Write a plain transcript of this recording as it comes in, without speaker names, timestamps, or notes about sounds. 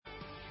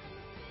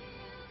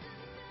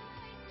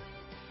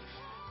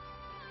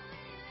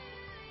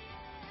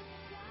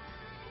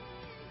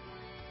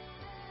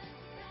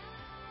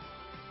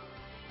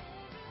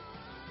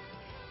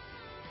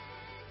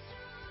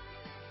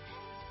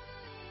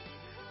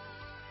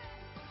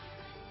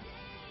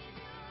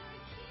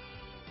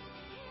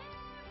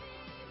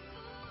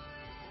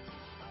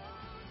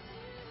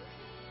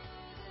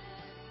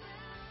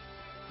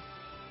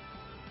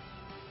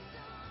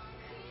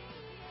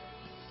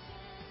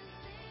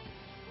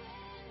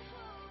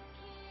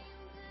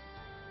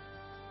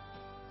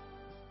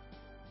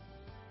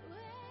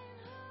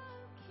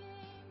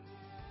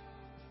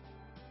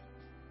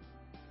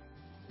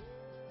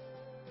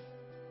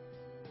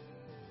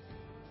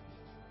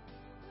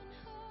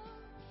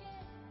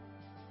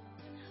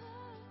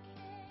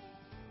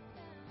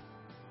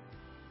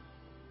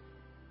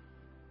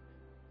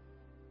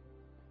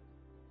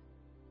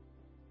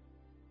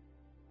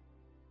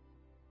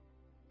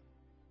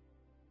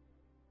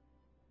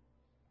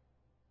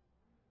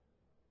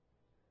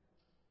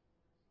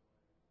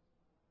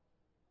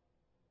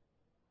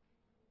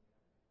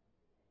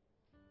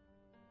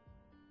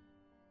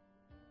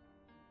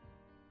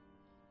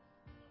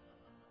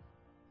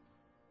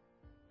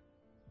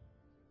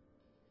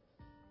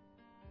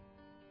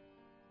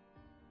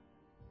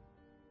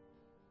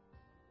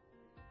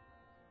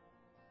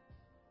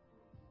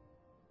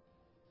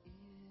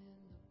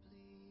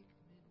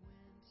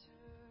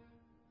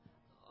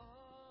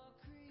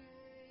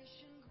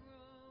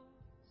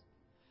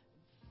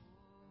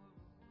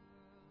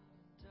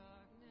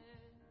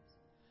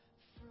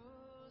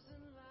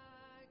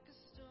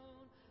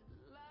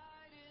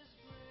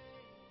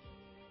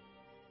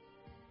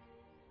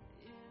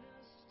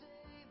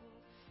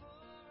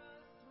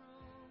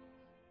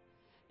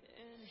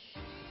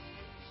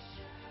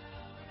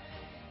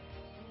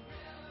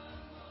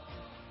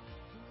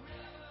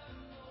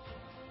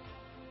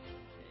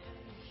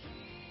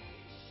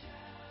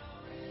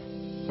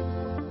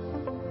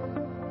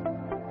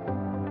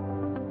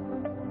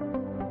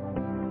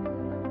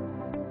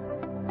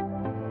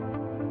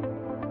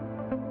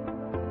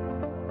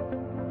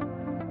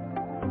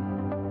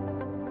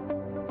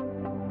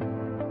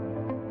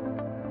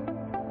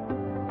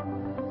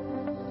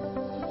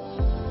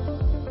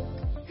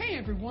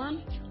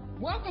everyone.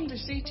 Welcome to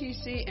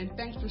CTC, and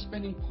thanks for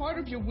spending part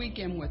of your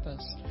weekend with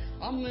us.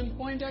 I'm Lynn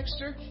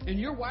Poindexter, and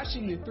you're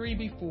watching the 3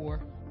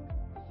 Before.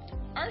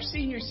 Our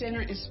Senior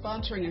Center is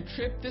sponsoring a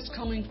trip this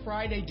coming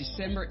Friday,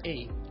 December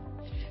 8th.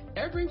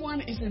 Everyone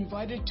is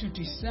invited to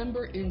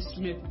December in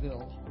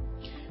Smithville.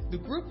 The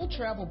group will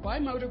travel by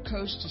motor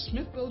coach to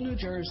Smithville, New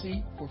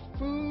Jersey for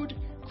food,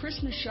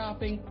 Christmas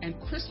shopping, and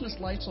Christmas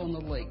lights on the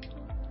lake.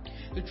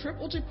 The trip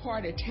will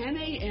depart at 10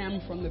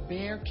 a.m. from the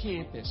Bear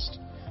campus.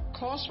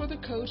 Cost for the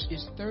coach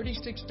is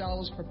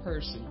 $36 per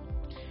person.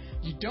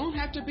 You don't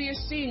have to be a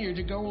senior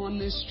to go on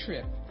this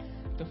trip.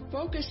 The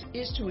focus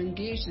is to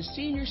engage the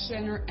Senior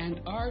Center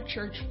and our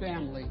church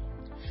family.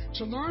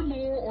 To learn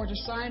more or to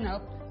sign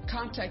up,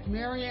 contact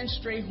Marianne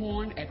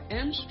Strayhorn at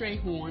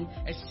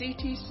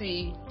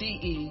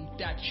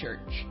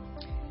mstrayhorn@ctcde.church.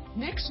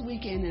 Next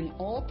weekend in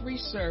all 3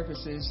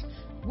 services,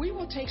 we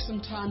will take some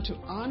time to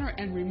honor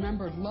and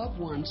remember loved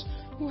ones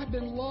who have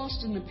been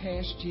lost in the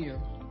past year.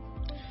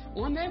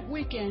 On that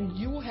weekend,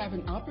 you will have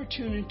an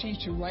opportunity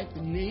to write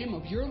the name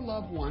of your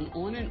loved one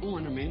on an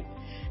ornament,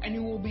 and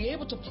you will be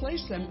able to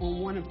place them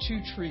on one of 2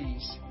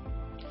 trees.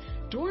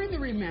 During the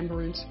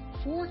remembrance,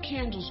 4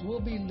 candles will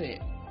be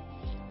lit,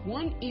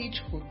 1 each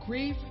for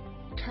grief,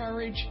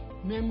 courage,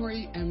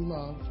 memory, and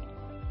love.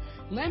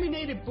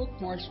 Laminated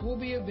bookmarks will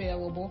be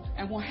available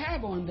and will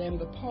have on them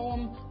the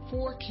poem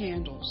 4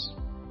 Candles.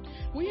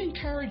 We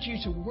encourage you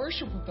to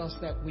worship with us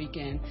that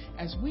weekend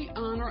as we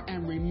honor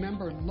and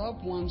remember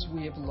loved ones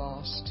we have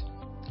lost.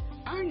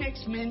 Our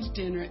next men's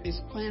dinner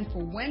is planned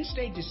for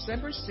Wednesday,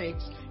 December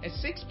 6th at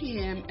 6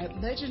 p.m.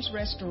 at Legends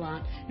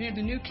Restaurant near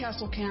the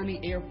Newcastle County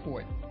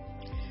Airport.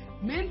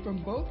 Men from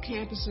both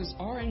campuses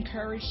are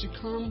encouraged to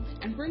come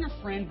and bring a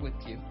friend with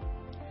you.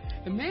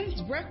 The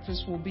men's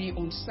breakfast will be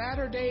on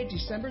Saturday,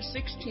 December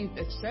 16th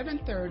at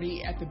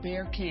 7:30 at the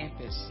Bear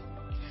campus.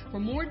 For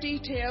more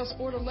details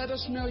or to let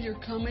us know you're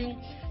coming,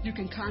 you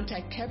can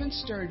contact Kevin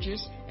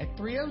Sturgis at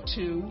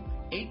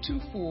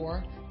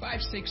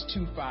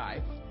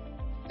 302-824-5625.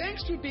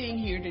 Thanks for being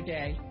here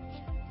today.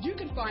 You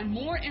can find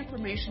more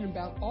information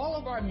about all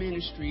of our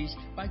ministries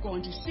by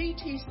going to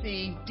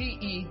ctcde.church.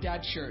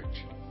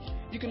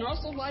 You can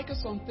also like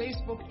us on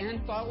Facebook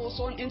and follow us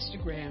on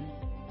Instagram.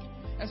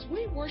 As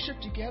we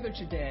worship together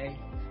today,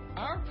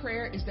 our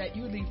prayer is that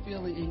you leave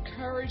feeling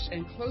encouraged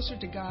and closer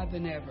to God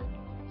than ever.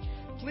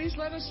 Please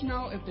let us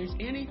know if there's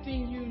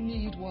anything you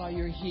need while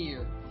you're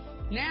here.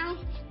 Now,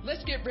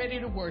 let's get ready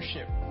to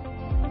worship.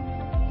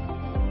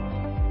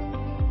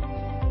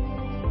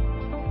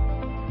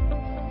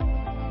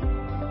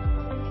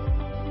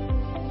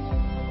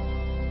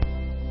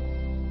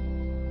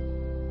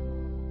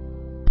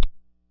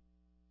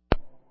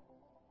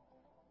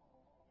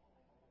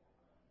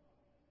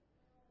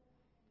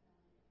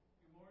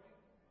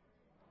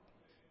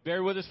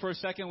 Bear with us for a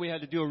second. We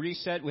had to do a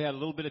reset. We had a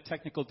little bit of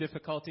technical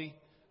difficulty.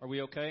 Are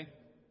we okay?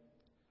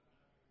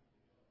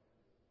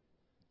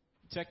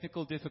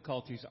 Technical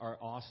difficulties are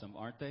awesome,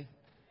 aren't they?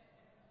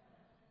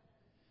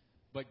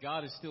 But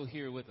God is still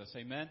here with us.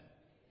 Amen?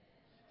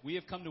 We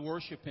have come to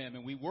worship Him,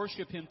 and we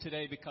worship Him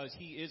today because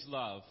He is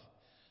love.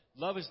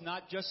 Love is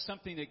not just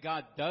something that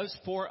God does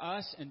for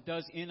us and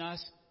does in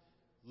us.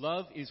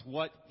 Love is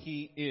what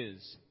He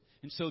is.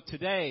 And so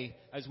today,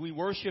 as we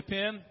worship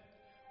Him,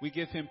 we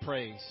give Him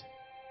praise.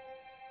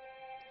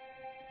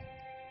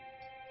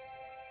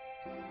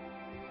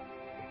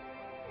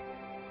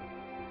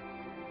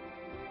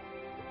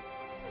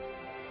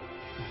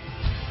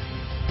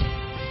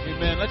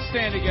 Amen. Let's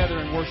stand together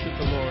and worship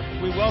the Lord.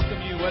 We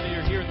welcome you, whether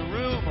you're here in the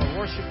room or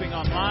worshiping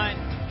online.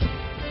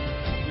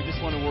 We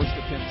just want to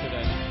worship Him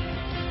today.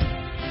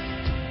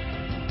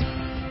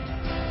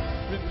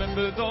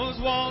 Remember those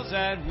walls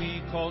that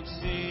we called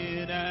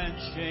sin and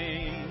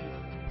shame.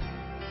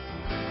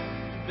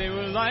 They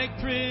were like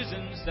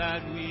prisons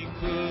that we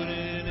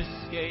couldn't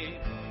escape.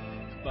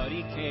 But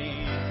He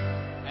came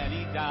and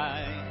He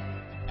died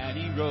and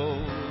He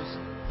rose.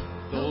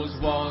 Those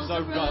walls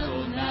are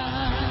rubble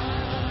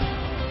now.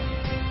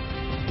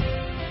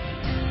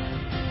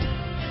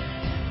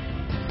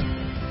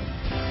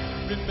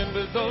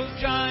 Remember those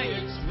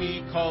giants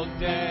we called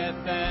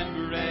death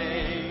and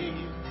grave.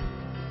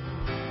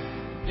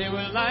 They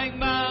were like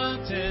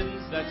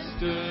mountains that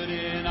stood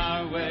in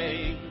our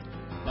way.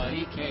 But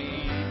He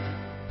came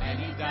and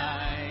He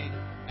died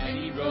and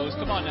He rose.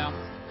 Come on now.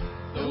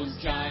 Those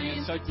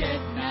giants are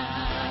dead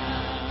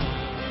now.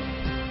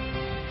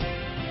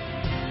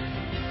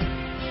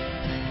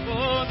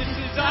 Oh, this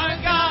is our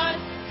God.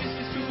 This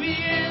is who He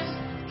is.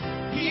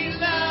 He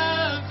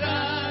loves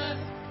us.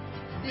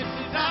 This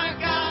is our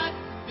God.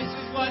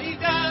 What He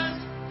does,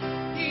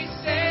 He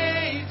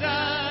saves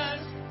us.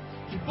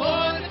 He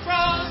bore the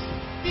cross,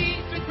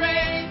 beat the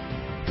grave.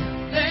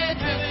 Let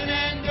heaven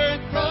and earth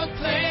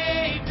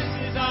proclaim, this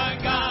is our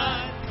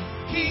God,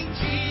 King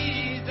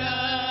Jesus.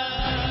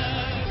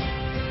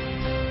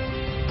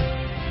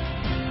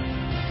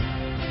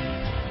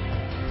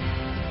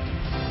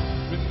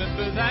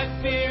 Remember that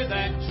fear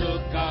that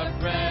took our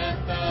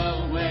breath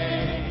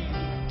away.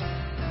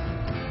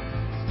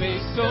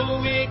 Face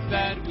so weak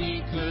that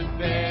we could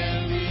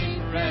barely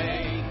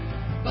pray.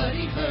 But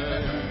he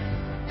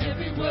heard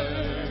every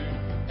word,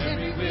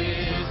 every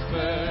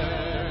whisper.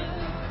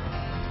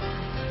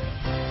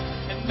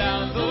 And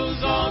now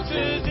those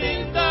altars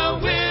in the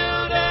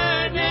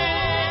wilderness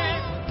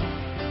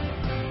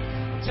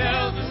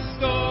tell the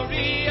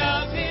story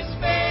of his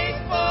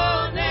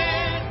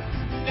faithfulness.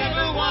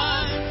 Never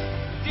once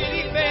did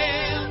he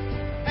fail,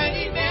 and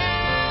he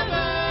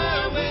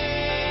never will.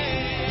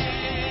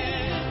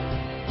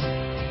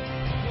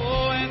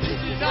 Oh, and this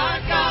is our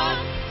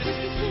God, this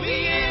is who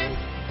he is.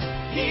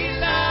 He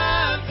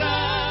loves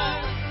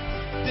us.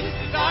 This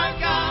is our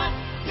God,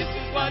 this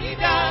is what he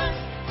does.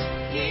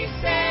 He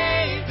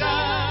saved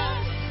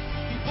us.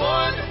 He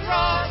bore the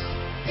cross,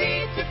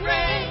 beat the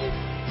grave.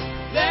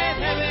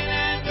 Let heaven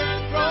and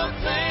earth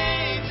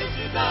proclaim, this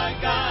is our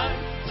God,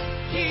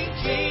 King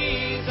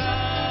Jesus.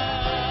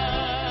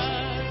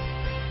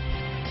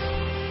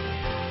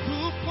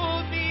 Who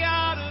pulled me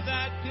out of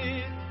that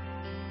pit?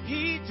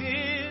 He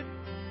did,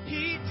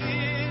 he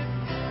did.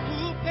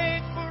 Who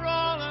paid for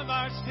all of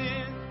our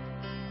sin?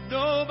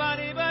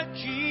 Nobody but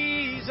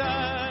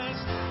Jesus.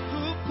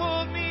 Who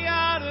pulled me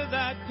out of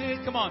that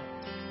pit? Come on.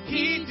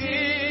 He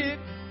did,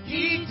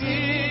 he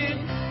did.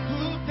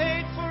 Who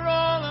paid for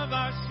all of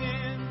our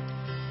sin?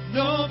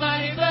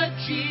 Nobody but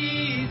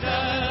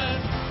Jesus.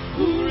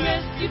 Who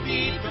rescued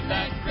me from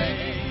that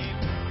grave?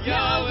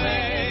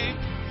 Yahweh,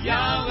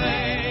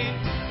 Yahweh.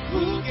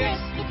 Who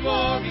gets the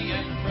glory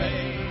and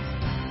praise?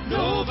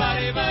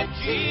 Nobody but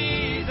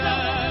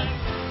Jesus.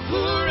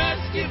 Who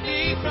rescued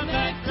me from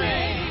that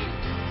grave?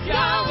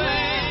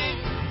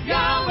 Yahweh,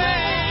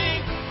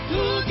 Yahweh.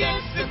 Who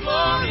gets the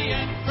glory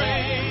and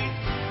praise?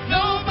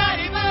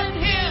 Nobody but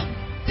him.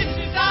 This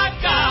is our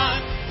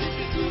God. This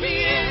is who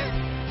he is.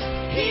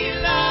 He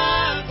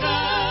loves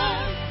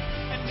us.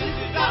 And this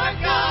is our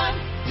God.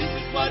 This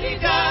is what he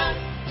does.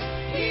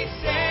 He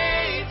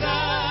saves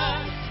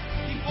us.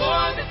 He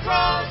bore the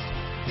cross,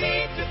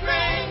 beat the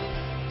grave.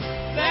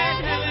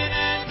 Let heaven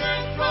and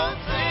earth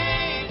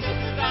proclaim, this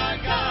is our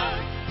God,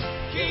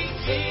 King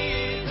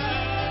Jesus.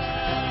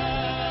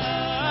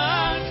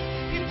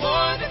 He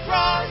bore the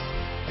cross,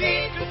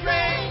 beat the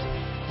grave.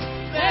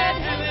 Let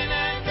heaven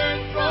and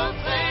earth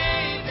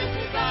proclaim, this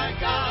is our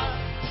God,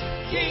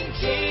 King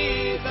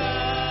Jesus.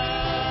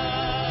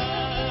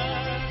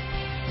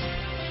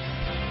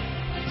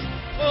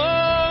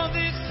 Oh,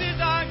 this is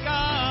our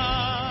God.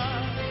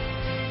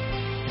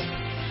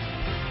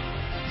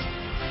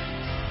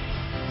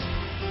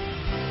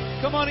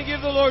 Come on and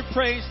give the Lord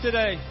praise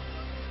today.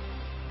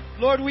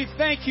 Lord, we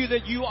thank you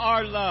that you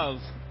are love.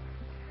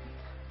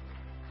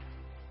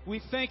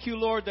 We thank you,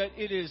 Lord, that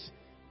it is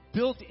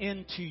built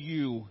into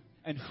you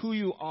and who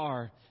you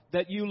are,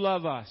 that you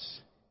love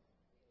us.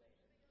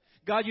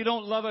 God, you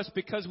don't love us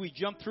because we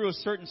jump through a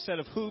certain set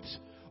of hoops,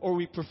 or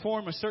we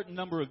perform a certain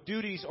number of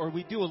duties, or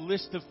we do a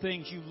list of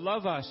things. You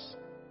love us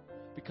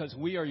because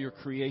we are your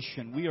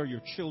creation. We are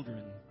your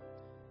children.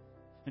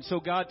 And so,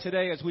 God,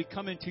 today, as we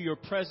come into your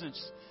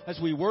presence, as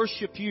we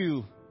worship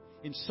you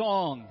in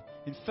song,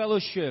 in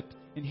fellowship,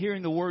 in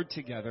hearing the word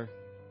together,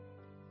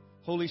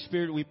 Holy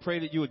Spirit, we pray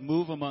that you would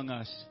move among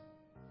us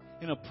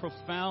in a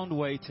profound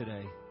way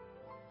today.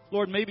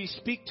 Lord, maybe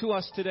speak to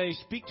us today,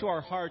 speak to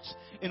our hearts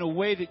in a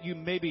way that you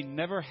maybe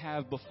never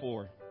have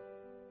before.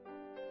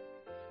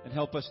 And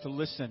help us to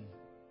listen,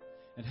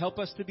 and help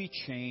us to be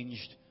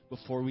changed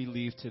before we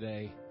leave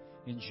today.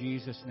 In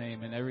Jesus'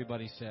 name. And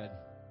everybody said,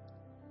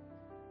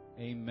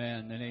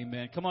 amen and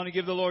amen. Come on and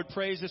give the Lord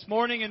praise this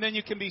morning, and then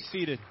you can be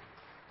seated.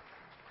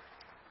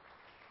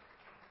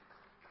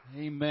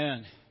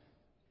 Amen.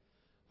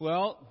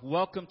 Well,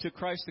 welcome to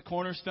Christ the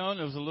Cornerstone.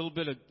 I was a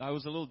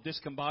little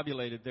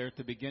discombobulated there at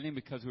the beginning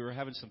because we were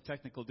having some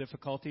technical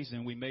difficulties,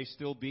 and we may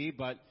still be,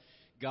 but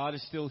God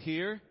is still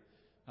here.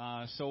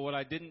 So what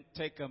I didn't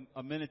take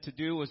a minute to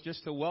do was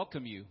just to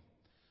welcome you.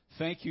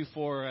 Thank you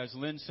for, as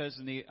Lynn says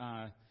in the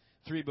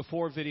 3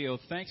 Before video,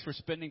 thanks for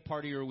spending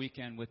part of your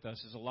weekend with us.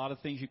 There's a lot of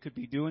things you could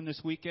be doing this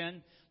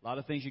weekend, a lot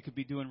of things you could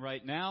be doing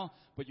right now,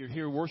 but you're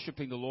here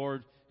worshiping the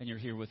Lord, and you're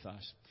here with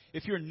us.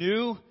 If you're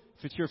new,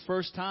 if it's your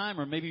first time,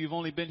 or maybe you've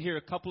only been here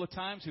a couple of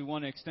times, we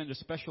want to extend a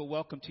special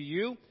welcome to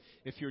you.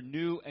 If you're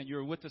new and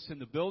you're with us in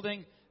the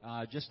building,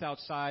 just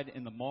outside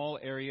in the mall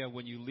area,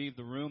 when you leave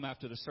the room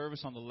after the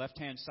service, on the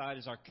left-hand side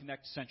is our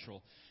Connect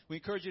Central. We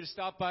encourage you to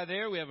stop by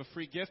there. We have a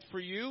free gift for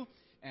you,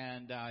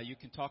 and you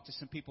can talk to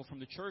some people from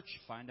the church,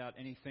 find out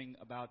anything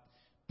about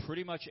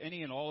pretty much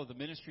any and all of the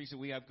ministries that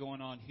we have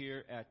going on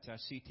here at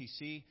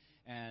CTC,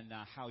 and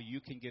how you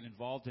can get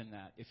involved in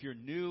that. If you're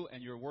new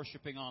and you're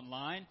worshiping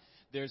online,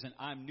 there's an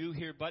I'm New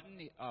Here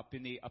button up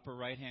in the upper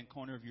right-hand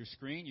corner of your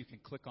screen. You can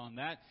click on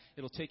that.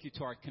 It'll take you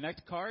to our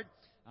Connect card,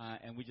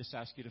 and we just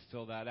ask you to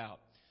fill that out.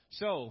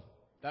 So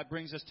that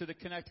brings us to the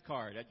Connect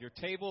card. At your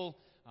table,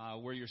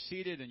 where you're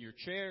seated in your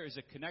chair, is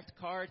a Connect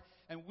card,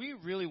 and we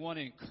really want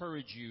to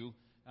encourage you.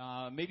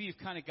 Maybe you've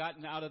kind of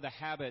gotten out of the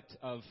habit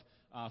of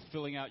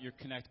filling out your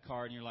Connect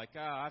card, and you're like,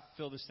 I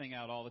fill this thing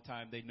out all the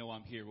time. They know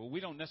I'm here. Well, we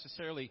don't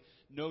necessarily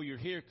know you're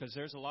here because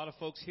there's a lot of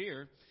folks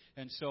here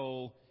And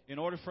so in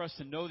order for us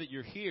to know that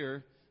you're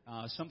here,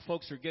 some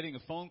folks are getting a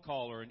phone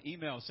call or an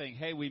email saying,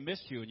 hey, we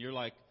missed you. And you're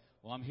like,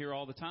 well, I'm here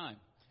all the time.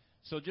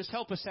 So just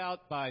help us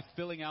out by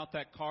filling out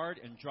that card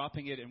and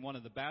dropping it in one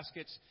of the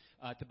baskets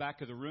at the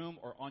back of the room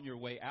or on your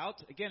way out.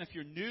 Again, if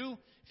you're new,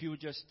 if you would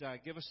just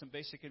give us some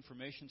basic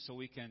information so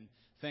we can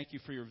thank you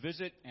for your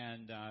visit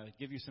and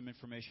give you some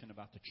information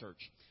about the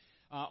church.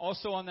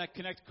 Also on that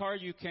Connect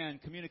card, you can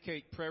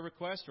communicate prayer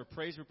requests or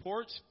praise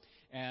reports,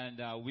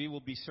 and we will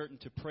be certain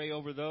to pray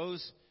over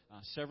those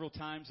several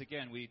times.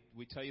 Again, we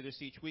tell you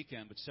this each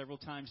weekend, but several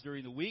times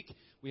during the week,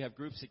 we have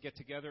groups that get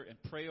together and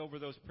pray over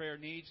those prayer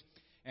needs.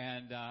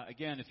 And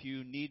again, if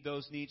you need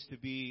those needs to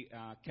be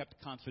kept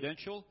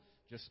confidential,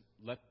 just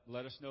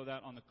let us know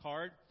that on the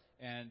card,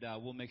 and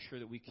we'll make sure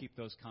that we keep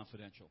those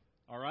confidential.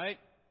 All right?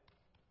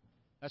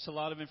 That's a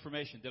lot of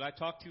information. Did I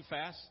talk too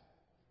fast?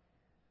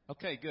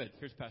 Okay, good.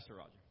 Here's Pastor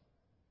Roger.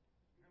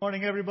 Good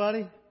morning,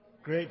 everybody.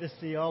 Great to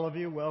see all of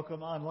you.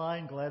 Welcome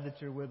online. Glad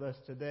that you're with us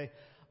today.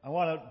 I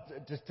want to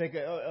just take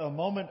a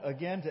moment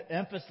again to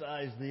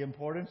emphasize the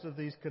importance of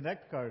these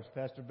Connect cards.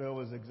 Pastor Bill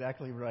was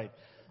exactly right.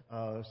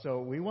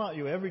 So we want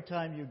you, every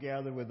time you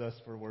gather with us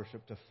for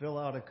worship, to fill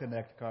out a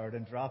Connect card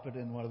and drop it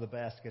in one of the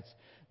baskets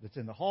that's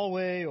in the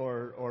hallway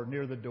or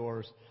near the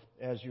doors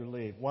as you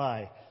leave.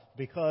 Why?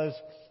 Because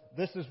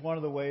this is one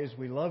of the ways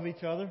we love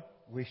each other,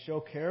 we show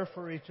care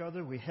for each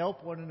other, we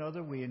help one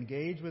another, we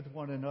engage with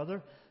one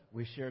another,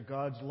 we share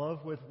God's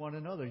love with one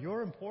another.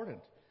 You're important.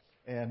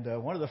 And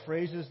one of the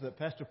phrases that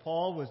Pastor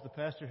Paul was the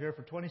pastor here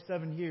for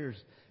 27 years,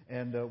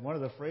 and one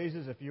of the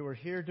phrases, if you were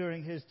here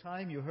during his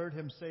time, you heard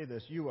him say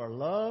this: you are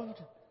loved,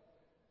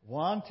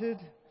 wanted,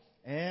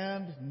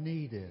 and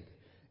needed.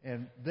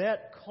 And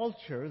that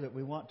culture that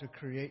we want to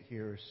create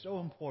here is so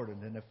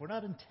important. And if we're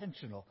not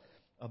intentional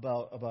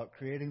about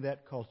creating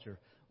that culture,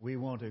 we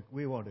won't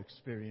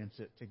experience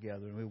it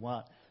together. And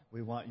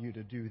we want you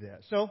to do that.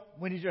 So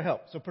we need your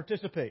help. So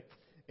participate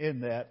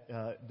in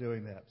that,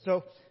 doing that.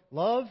 So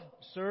love,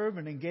 serve,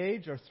 and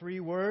engage are three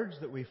words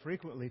that we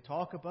frequently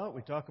talk about.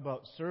 We talk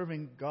about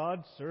serving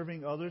God,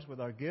 serving others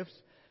with our gifts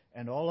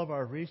and all of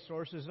our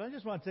resources. And I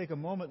just want to take a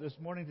moment this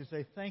morning to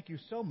say thank you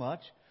so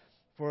much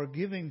for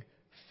giving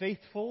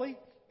faithfully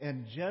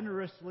and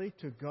generously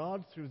to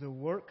God through the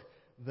work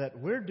that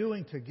we're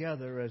doing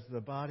together as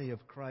the body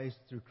of Christ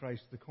through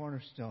Christ the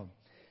Cornerstone.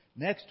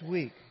 Next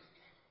week,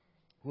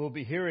 we'll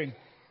be hearing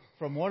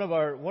from one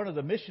of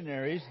the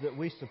missionaries that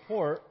we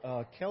support,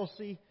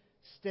 Kelsey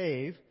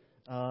Stave,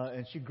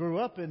 and she grew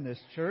up in this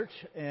church,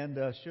 and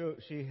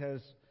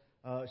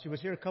she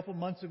was here a couple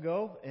months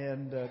ago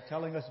and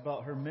telling us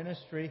about her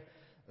ministry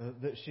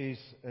that she's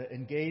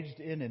engaged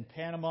in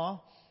Panama,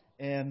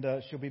 and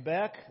she'll be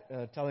back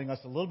telling us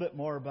a little bit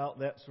more about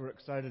that. So we're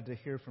excited to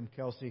hear from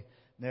Kelsey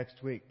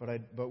next week.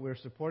 But we're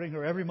supporting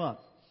her every month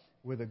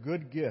with a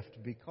good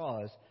gift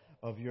because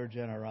of your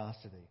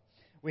generosity.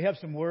 We have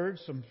some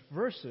words, some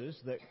verses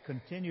that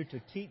continue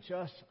to teach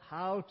us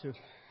how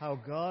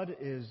God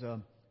is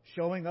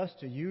showing us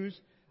to use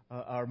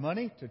our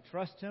money, to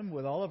trust Him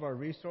with all of our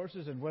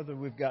resources, and whether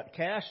we've got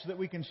cash that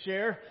we can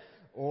share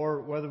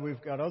or whether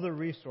we've got other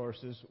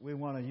resources, we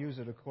want to use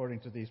it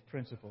according to these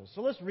principles.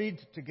 So let's read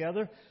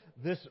together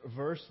this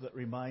verse that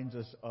reminds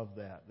us of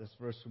that. This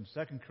verse from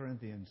 2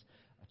 Corinthians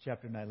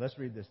chapter 9. Let's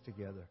read this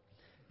together.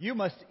 You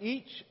must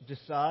each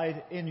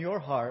decide in your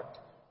heart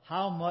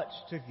how much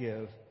to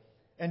give,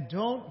 and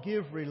don't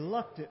give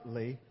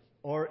reluctantly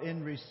or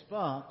in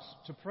response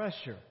to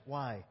pressure.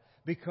 Why?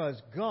 Because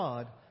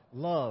God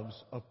loves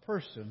a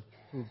person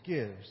who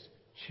gives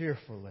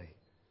cheerfully.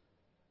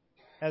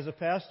 As a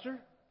pastor,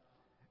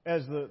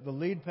 as the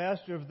lead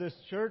pastor of this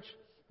church,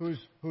 who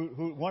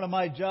one of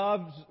my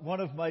jobs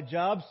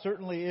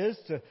certainly is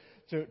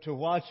to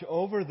watch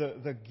over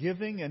the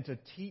giving and to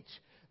teach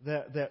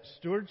that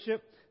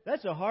stewardship.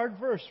 That's a hard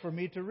verse for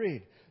me to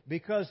read,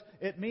 because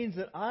it means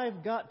that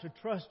I've got to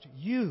trust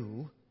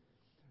you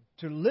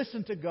to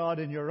listen to God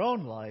in your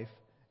own life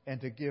and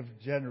to give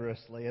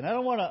generously. And I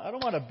don't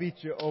want to beat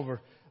you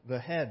over the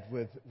head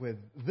with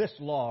this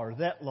law or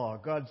that law.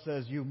 God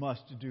says you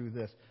must do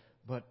this,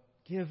 but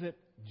give it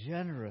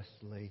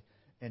generously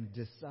and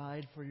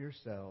decide for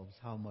yourselves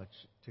how much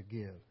to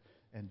give,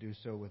 and do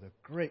so with a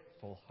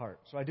grateful heart.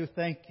 So I do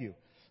thank you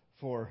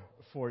for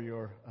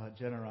your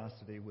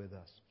generosity with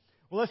us.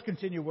 Well, let's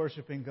continue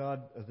worshiping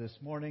God this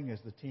morning as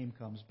the team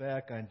comes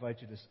back. I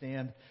invite you to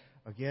stand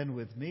again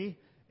with me,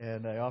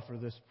 and I offer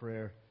this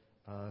prayer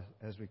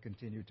as we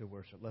continue to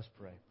worship. Let's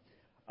pray.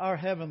 Our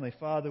Heavenly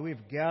Father,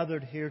 we've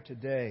gathered here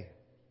today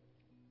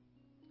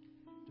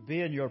to be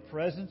in your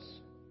presence,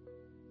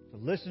 to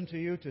listen to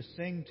you, to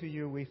sing to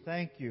you. We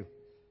thank you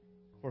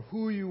for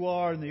who you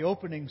are in the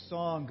opening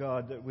song,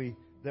 God, that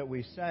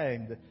we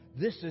sang, that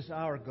this is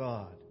our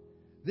God.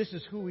 This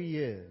is who He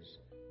is.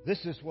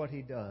 This is what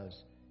He does.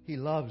 He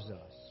loves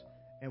us.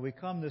 And we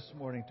come this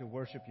morning to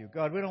worship you.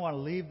 God, we don't want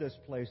to leave this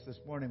place this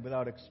morning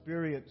without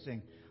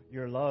experiencing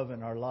your love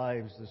in our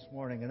lives this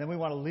morning. And then we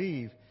want to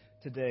leave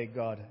today,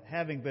 God,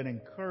 having been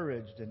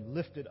encouraged and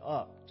lifted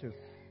up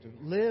to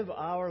live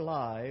our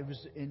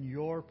lives in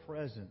your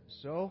presence.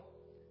 So,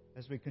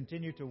 as we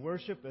continue to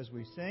worship, as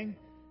we sing,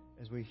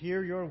 as we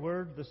hear your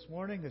word this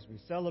morning, as we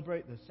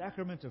celebrate the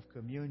sacrament of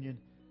communion,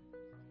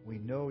 we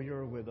know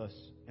you're with us,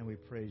 and we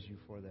praise you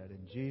for that. In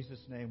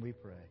Jesus' name we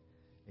pray.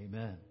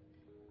 Amen.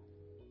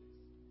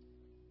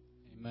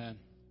 Amen.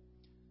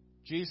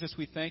 Jesus,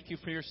 we thank you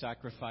for your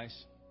sacrifice.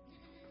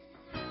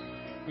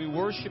 We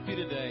worship you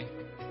today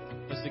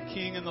as the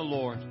King and the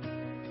Lord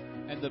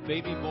and the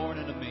baby born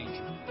in a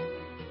manger.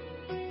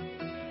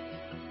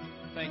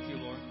 Thank you,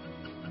 Lord.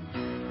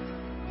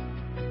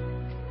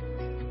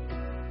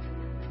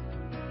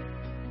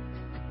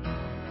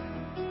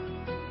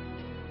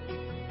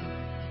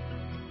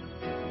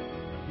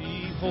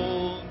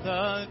 Behold,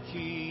 the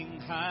King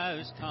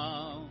has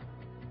come,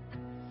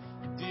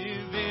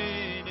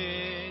 divinity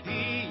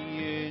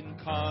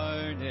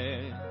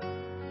incarnate,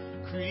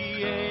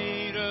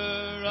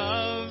 Creator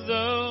of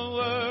the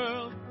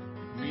world,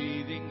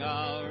 breathing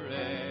our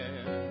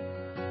air.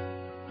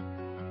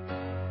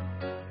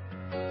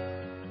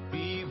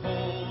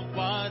 Behold,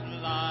 what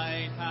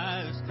light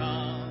has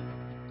come,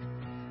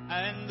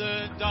 and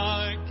the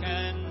dark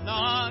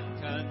cannot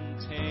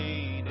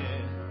contain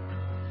it.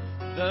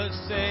 The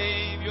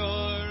Savior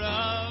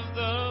of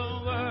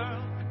the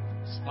world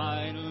is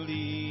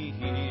finally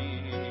here.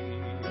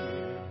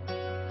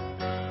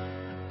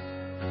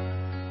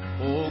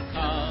 Oh,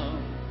 come,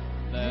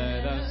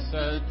 let us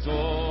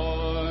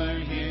adore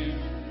Him.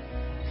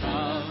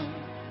 Come,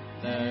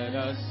 let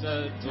us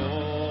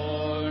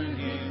adore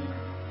Him.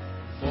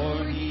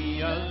 For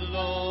He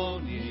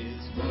alone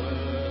is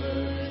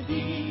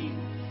worthy,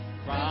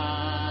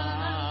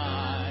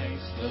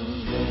 Christ the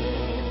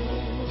Lord.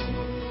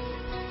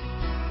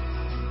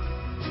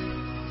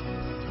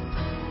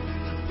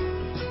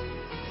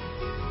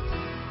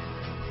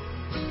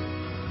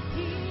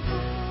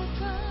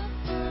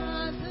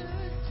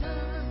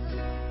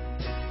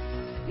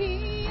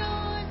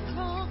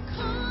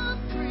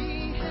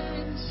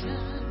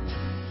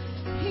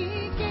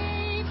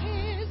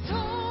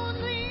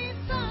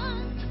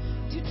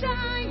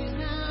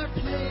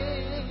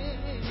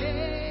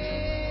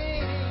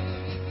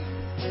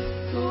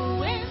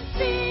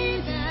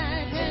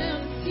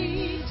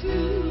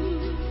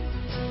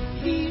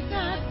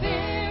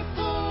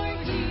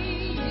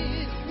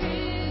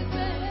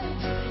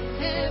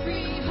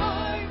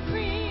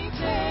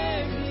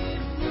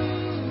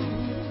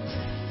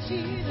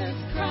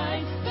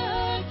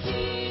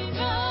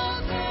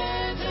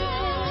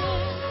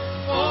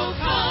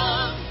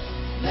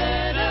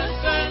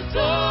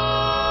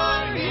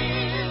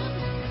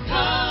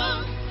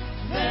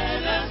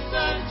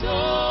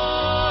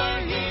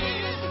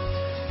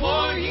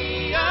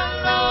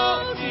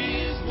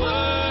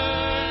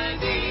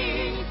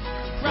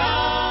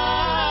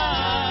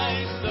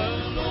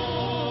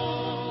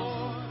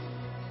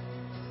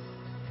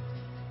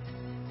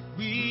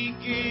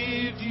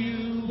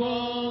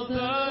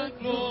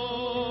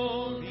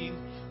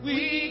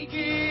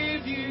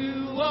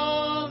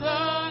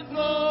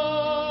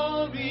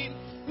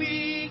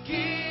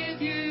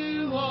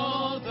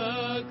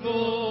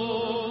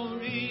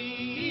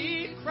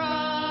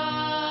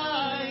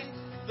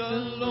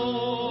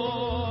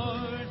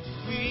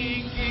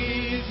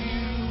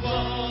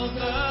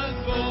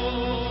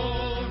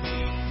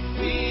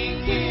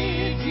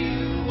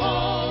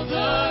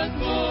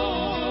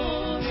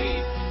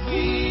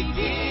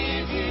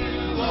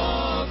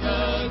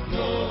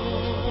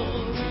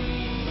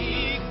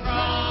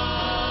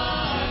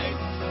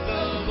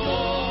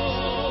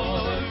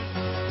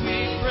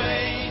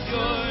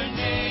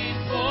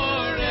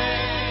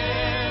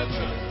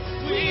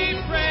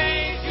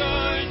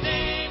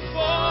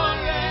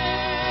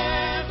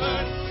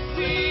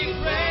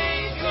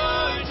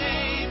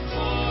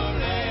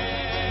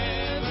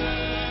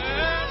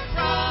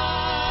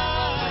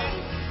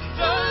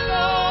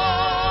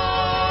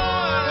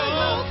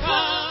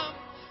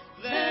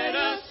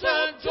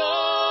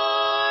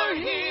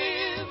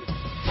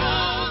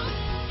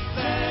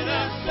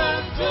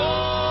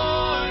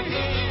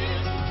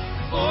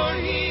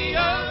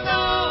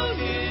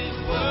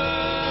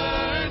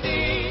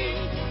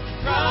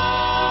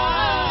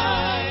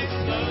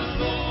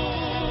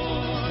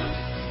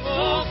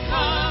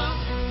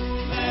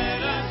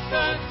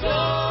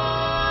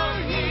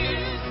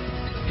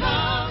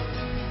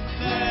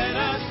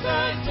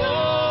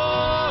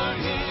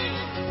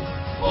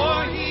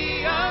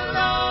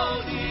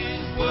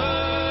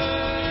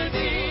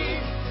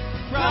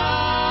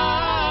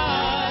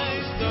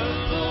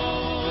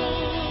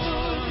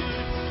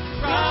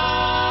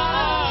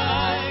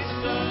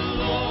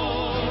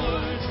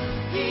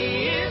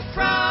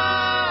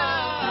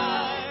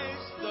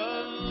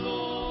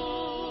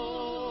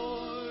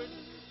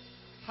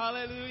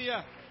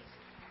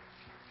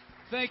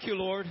 Thank you,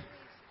 Lord.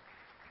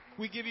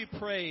 We give you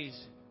praise.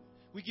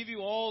 We give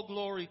you all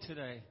glory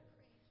today.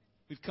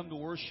 We've come to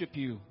worship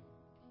you.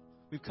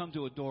 We've come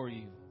to adore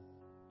you.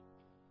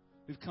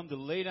 We've come to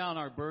lay down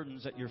our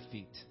burdens at your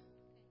feet.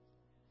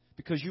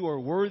 Because you are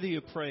worthy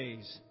of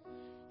praise.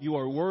 You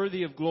are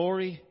worthy of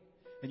glory.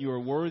 and you are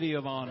worthy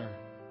of honor.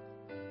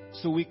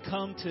 So we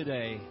come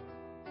today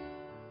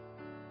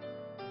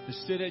to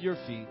sit at your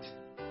feet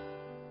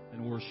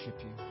and worship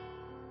you.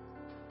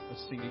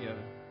 Let's sing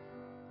together.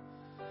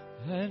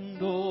 And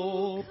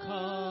oh,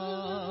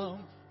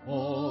 come,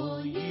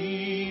 all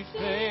ye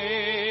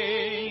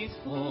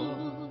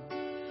faithful,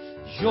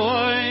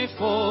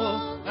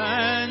 joyful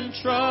and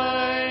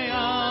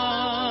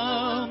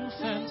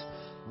triumphant.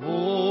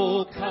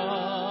 Oh,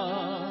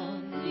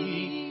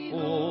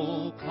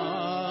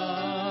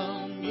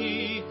 come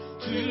ye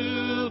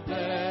to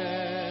Bethlehem.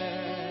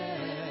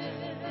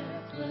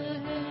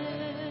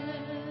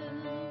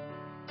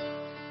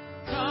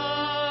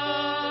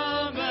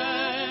 Come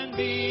and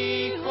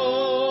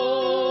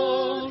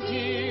behold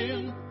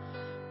him,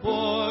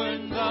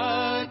 born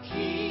the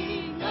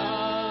King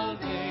of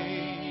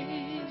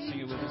Kings. Sing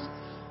it with us.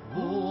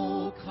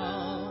 Oh,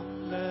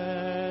 come,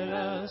 let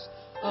us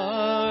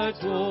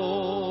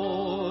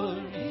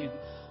adore him.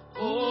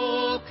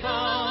 Oh,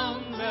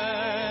 come,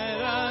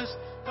 let us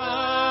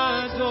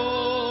adore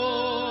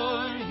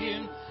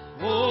him.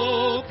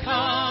 Oh,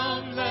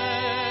 come,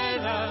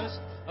 let us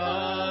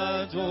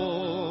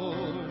adore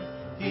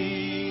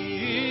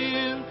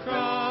him, Christ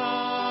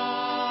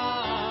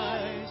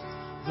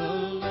the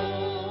Lord.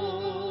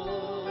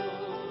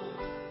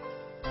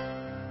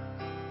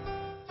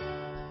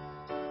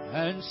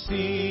 And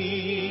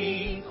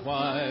sing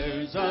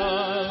choirs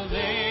of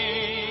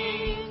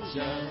angels,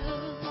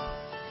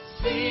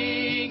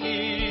 sing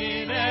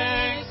in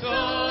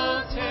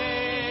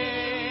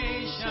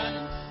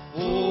exaltation.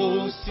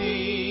 Oh,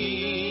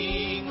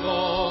 sing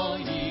all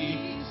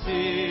ye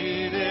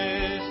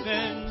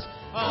citizens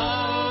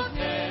of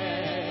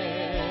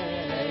heaven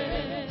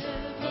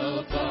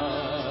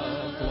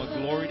above. Come on,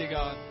 glory to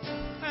God.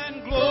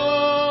 And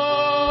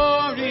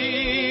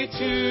glory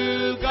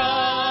to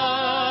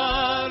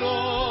God.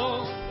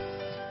 Oh,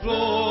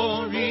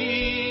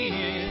 glory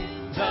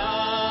in the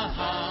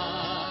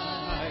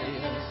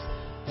highest.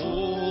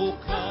 Oh,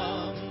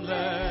 come,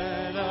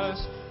 let us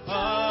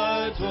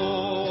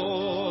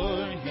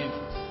adore him.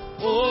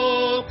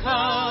 Oh,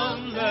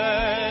 come,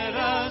 let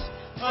us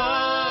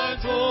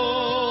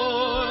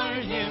adore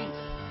him.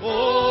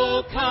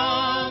 Oh,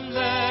 come,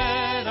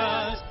 let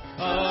us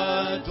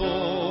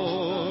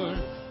adore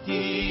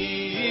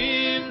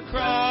him,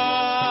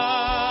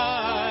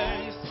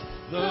 Christ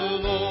the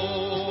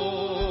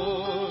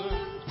Lord.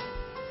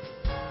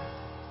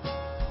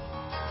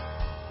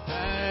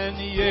 And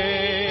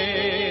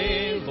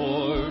yea,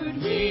 Lord,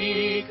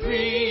 we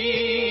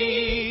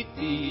greet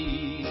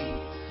thee,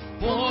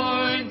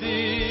 born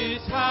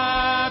this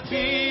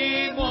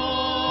happy morning.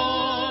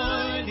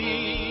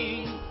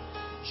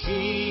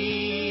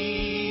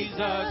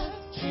 Jesus,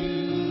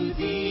 to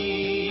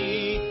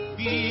thee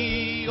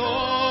be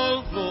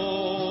all glory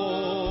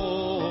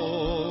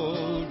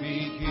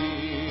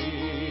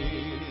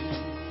given.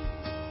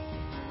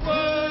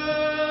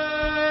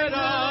 Word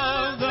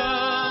of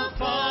the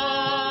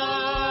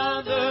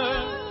Father,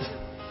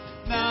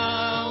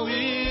 now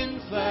in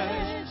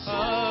flesh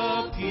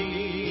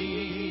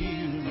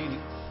appearing.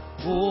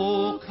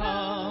 Oh,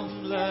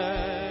 come,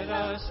 let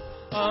us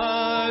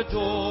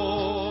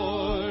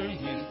adore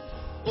him.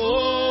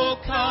 Oh,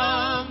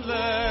 come,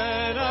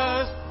 let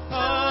us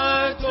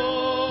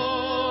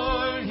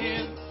adore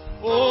him.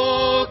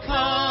 Oh,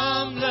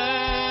 come,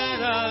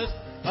 let us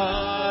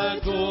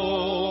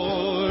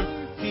adore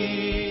him,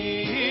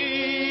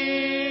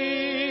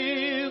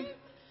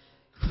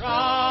 Christ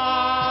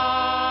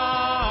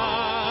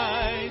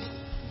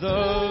the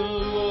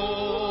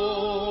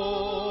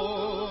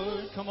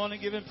Lord. Come on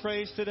and give him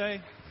praise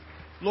today.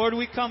 Lord,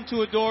 we come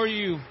to adore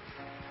you.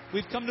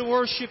 We've come to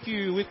worship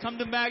you. We've come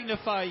to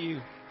magnify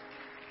you.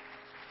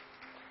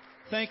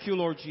 Thank you,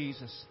 Lord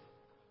Jesus.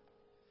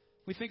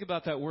 We think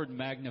about that word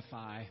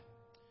magnify.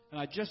 And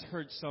I just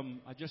heard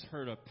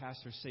a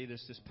pastor say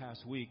this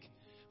past week.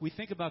 We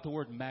think about the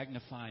word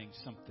magnifying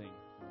something.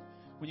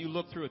 When you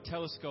look through a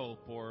telescope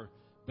or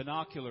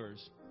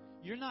binoculars,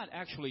 you're not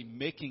actually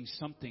making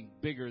something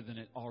bigger than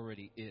it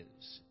already is.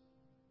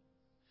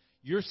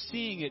 You're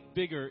seeing it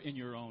bigger in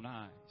your own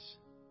eyes.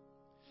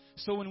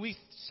 So when we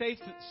say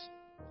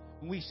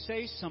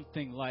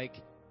something like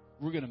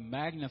we're going to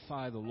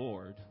magnify the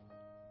Lord,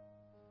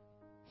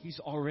 He's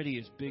already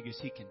as big as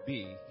He can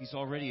be. He's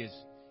already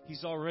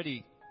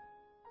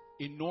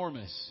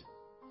enormous.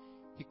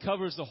 He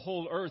covers the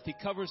whole earth. He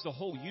covers the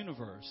whole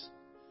universe.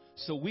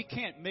 So we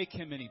can't make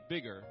Him any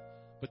bigger,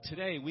 but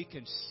today we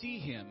can see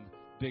Him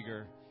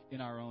bigger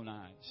in our own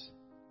eyes.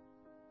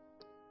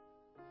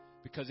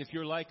 Because if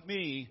you're like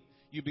me,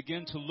 you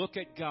begin to look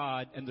at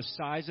God and the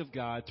size of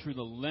God through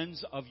the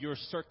lens of your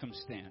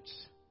circumstance.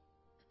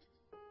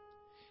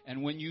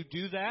 And when you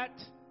do that,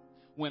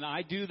 when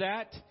I do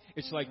that,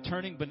 it's like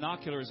turning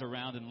binoculars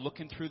around and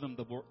looking through them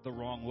the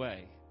wrong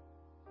way.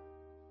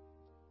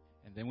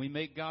 And then we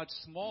make God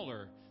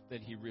smaller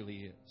than He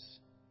really is.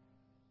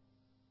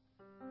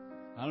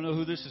 I don't know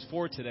who this is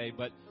for today,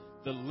 but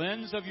the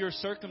lens of your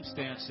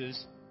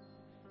circumstances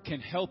can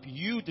help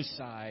you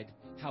decide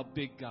how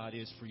big God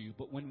is for you.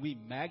 But when we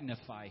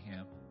magnify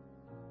Him,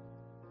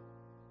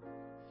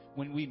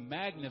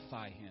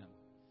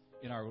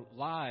 in our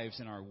lives,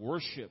 in our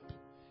worship,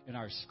 in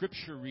our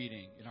scripture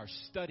reading, in our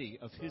study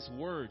of His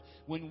Word,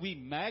 when we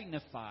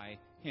magnify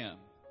Him.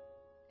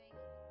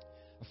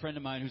 A friend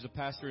of mine who's a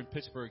pastor in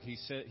Pittsburgh, he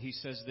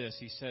says this.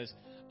 He says,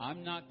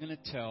 I'm not going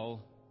to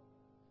tell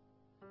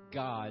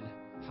God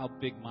how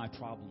big my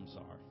problems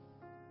are.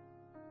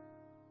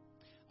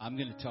 I'm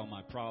going to tell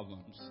my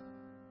problems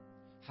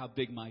how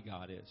big my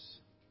God is.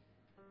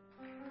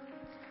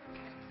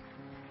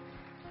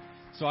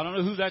 So I don't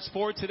know who that's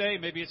for today.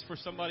 Maybe it's for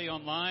somebody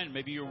online.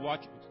 Maybe you're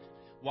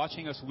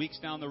watching us weeks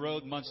down the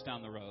road, months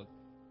down the road.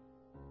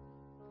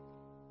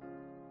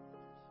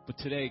 But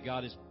today,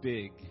 God is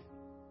big.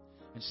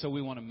 And so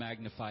we want to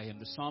magnify Him.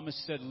 The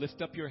psalmist said,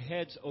 lift up your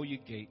heads, O you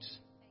gates.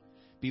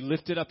 Be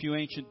lifted up, you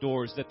ancient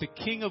doors, that the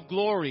King of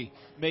glory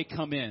may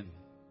come in.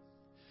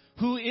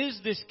 Who is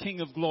this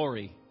King of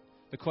glory?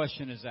 The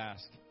question is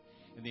asked.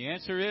 And the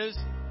answer is,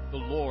 the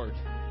Lord,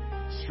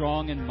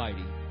 strong and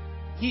mighty.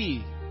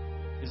 He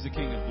is the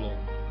King of glory.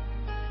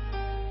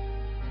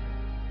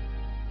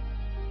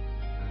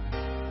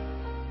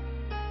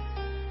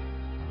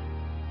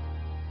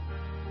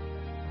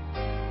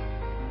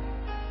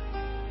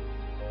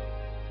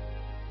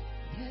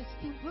 Yes,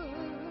 the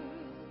world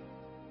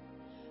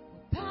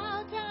will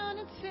bow down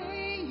and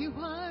say you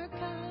are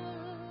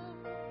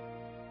God.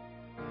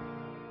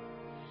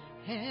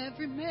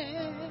 Every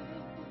man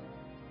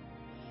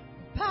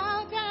will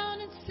bow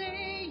down and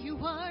say you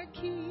are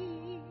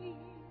King.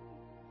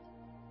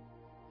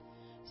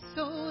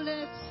 So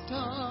let's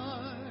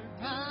start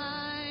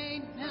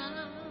right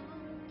now.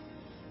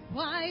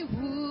 Why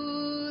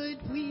would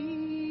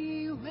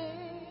we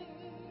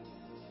wait?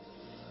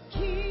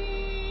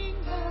 King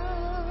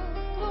of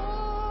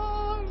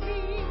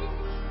glory,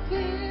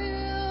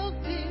 fill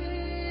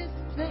this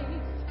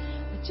place.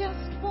 I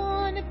just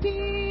want to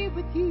be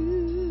with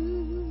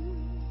you.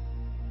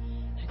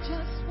 I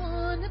just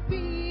want to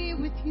be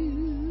with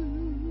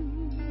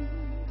you.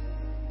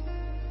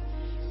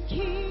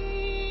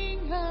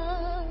 King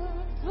of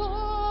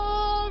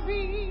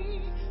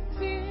glory,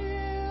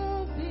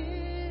 fill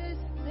this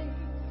place.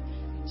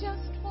 I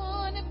just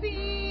want to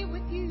be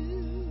with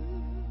you.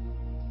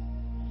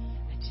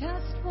 I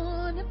just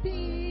want to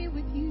be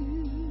with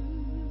you.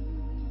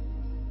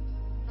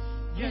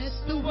 Yes,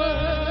 the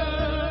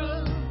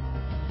world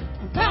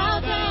will bow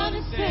down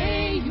and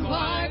say you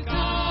are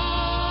God.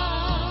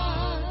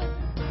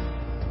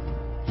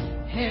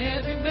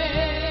 Every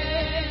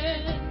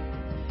man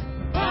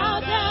will bow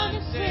down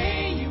and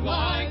say you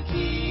are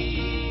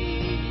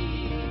King.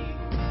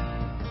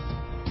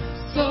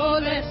 So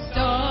let's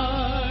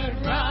start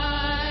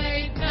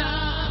right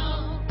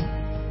now.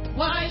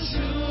 Why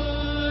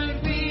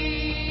should we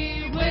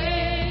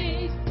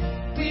wait?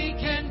 We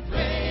can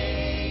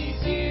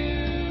praise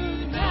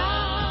you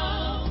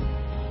now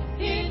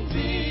in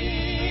victory.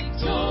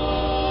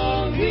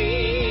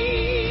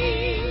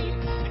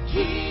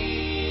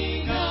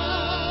 King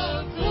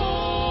of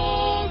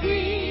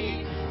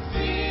glory,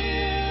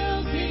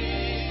 fill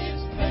this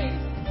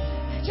place.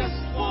 I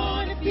just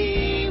want to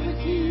be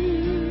with you.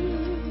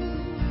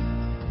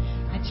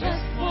 I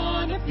just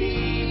want to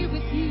be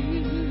with you.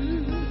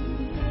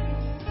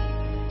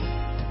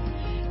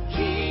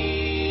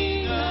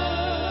 King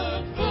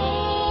of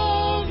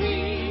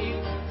glory,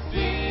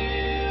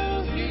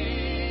 fill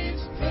this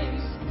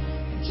place.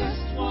 I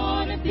just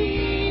want to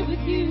be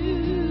with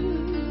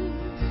you.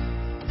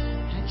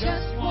 I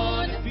just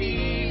want to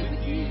be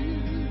with you.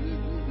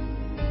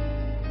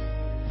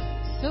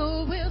 So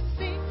we'll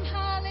sing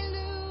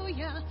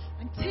hallelujah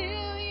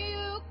until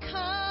you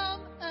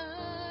come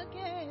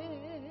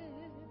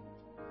again.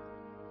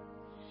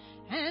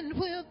 And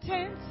we'll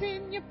dance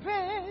in your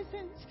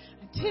presence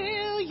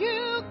until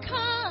you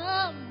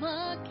come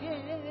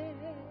again.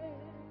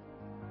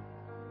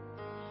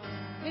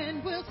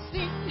 And we'll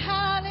sing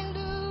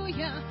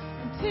hallelujah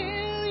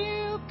until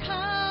you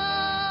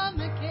come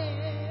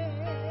again.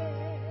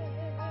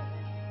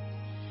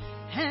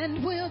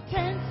 And we'll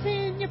dance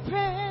in your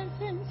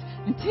presence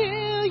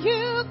until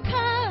you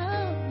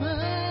come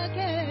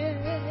again.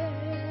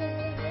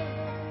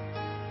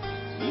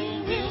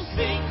 We will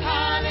sing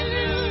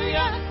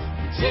hallelujah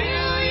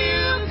until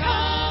you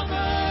come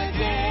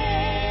again.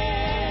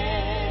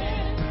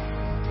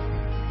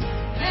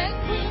 And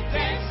we'll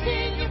dance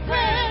in your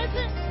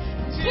presence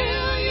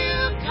until you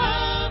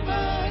come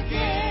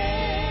again.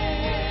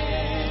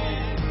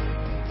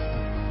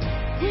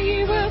 We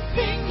will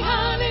sing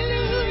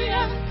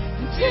hallelujah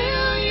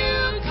until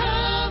you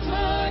come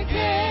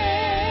again.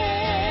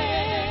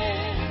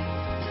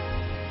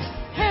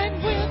 And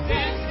we'll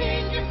dance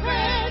in your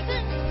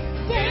presence,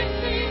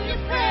 dance in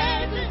your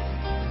presence,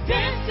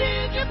 dance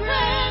in your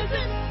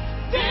presence,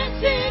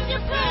 dance in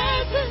your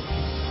presence.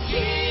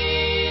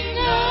 King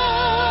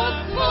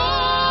of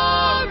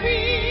glory,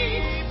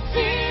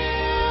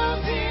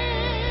 fill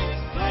this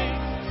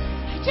place.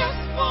 I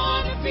just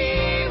want to be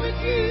with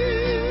you.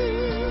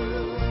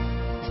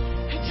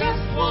 I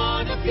just want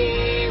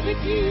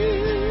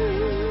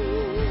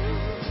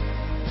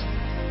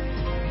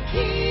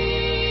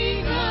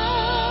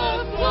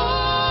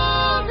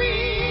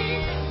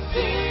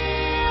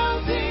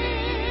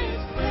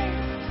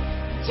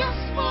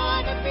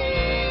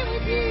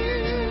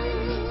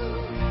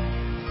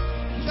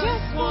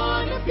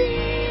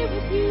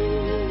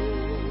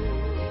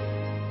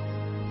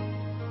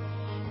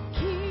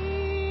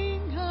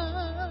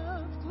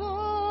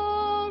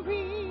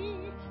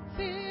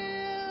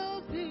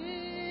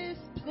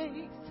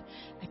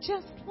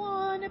just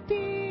want to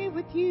be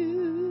with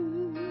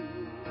you.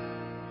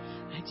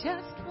 I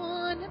just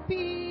want to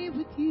be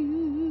with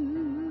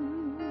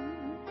you.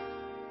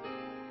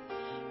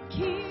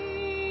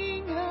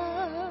 King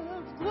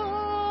of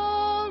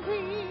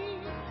glory,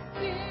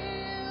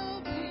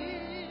 fill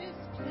this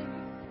place.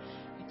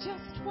 I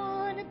just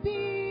want to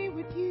be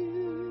with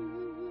you.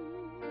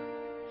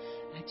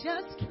 I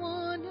just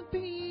want to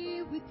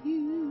be with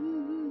you.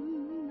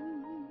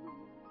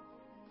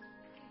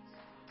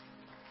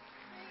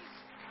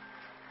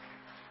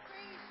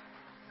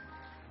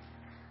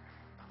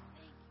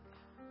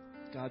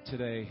 God,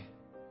 today,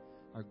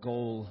 our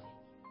goal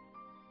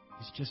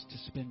is just to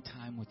spend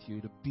time with you,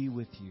 to be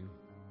with you.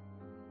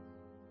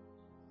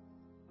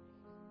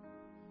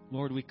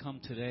 Lord, we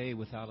come today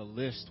without a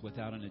list,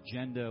 without an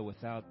agenda,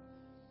 without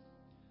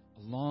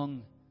a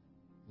long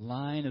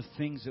line of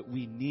things that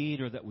we need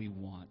or that we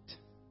want.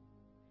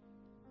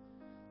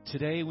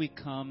 Today we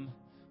come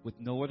with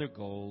no other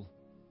goal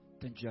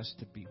than just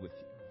to be with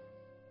you.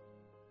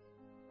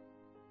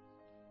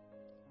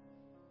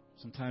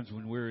 Sometimes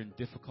when we're in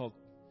difficult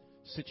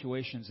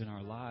situations in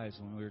our lives,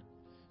 when we're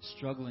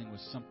struggling with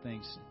some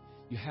things,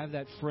 you have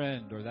that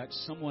friend or that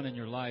someone in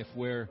your life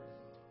where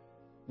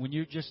when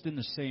you're just in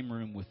the same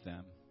room with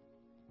them,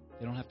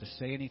 they don't have to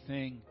say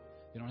anything,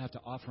 they don't have to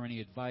offer any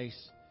advice,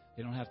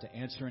 they don't have to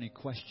answer any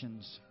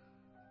questions.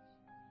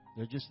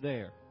 They're just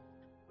there.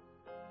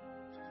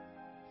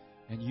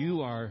 And you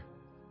are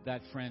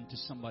that friend to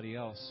somebody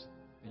else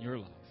in your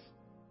life.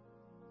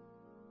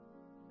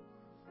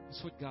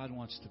 That's what God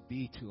wants to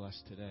be to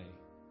us today.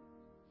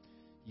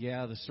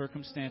 Yeah, the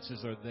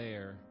circumstances are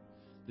there.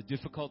 The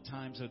difficult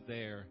times are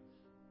there.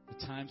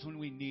 The times when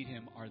we need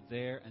Him are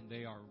there, and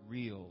they are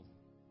real.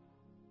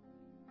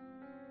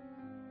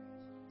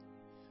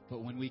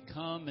 But when we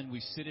come and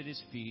we sit at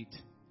His feet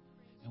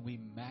and we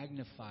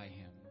magnify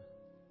Him,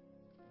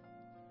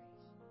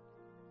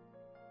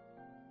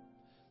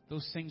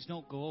 those things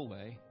don't go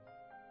away.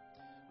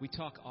 We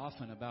talk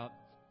often about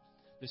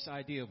this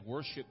idea of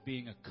worship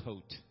being a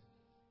coat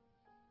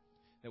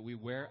that we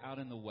wear out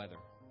in the weather.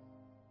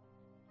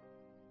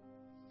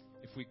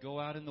 If we go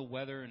out in the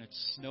weather and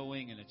it's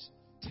snowing and it's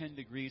 10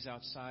 degrees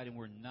outside and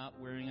we're not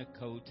wearing a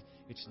coat,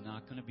 it's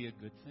not going to be a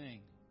good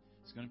thing.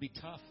 It's going to be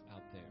tough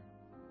out there.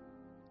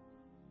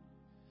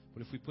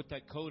 But if we put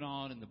that coat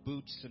on and the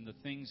boots and the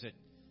things that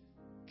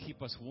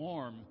keep us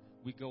warm,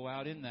 we go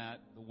out in that,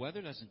 the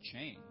weather doesn't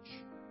change.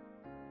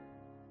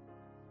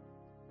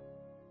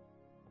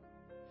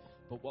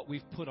 But what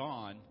we've put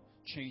on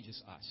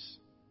changes us.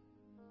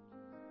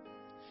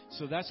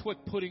 So that's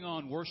what putting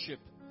on worship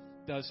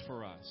does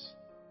for us.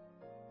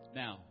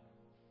 Now,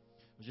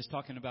 I was just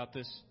talking about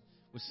this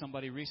with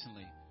somebody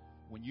recently.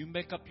 When you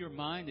make up your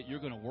mind that you're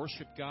going to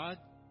worship God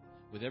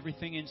with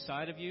everything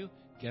inside of you,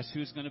 guess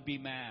who's going to be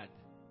mad?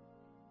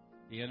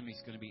 The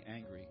enemy's going to be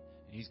angry,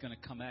 and he's going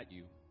to come at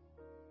you.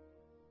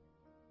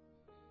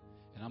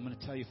 And I'm going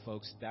to tell you,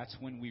 folks, that's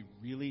when we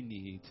really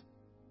need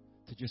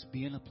to just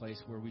be in a place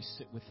where we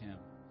sit with Him.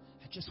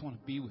 I just want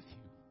to be with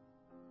you,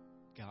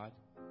 God.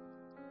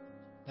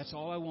 That's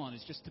all I want,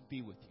 is just to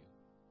be with you.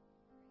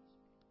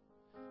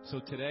 So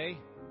today,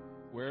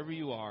 wherever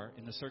you are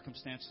in the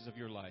circumstances of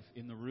your life,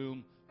 in the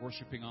room,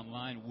 worshiping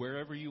online,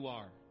 wherever you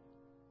are,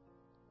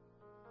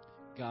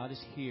 God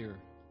is here.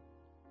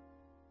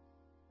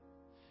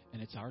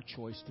 And it's our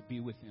choice to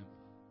be with Him.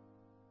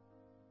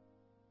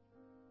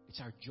 It's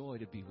our joy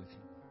to be with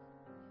Him.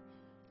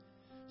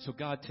 So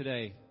God,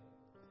 today,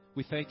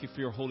 we thank You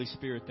for Your Holy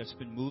Spirit that's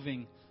been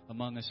moving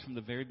among us from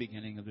the very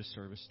beginning of this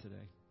service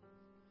today.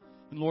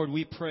 And Lord,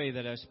 we pray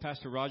that as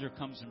Pastor Roger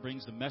comes and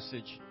brings the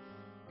message,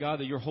 God,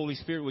 that Your Holy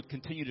Spirit would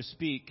continue to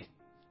speak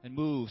and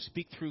move,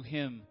 speak through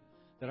Him,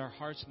 that our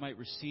hearts might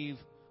receive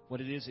what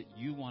it is that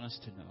You want us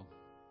to know.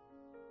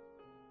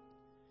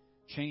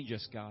 Change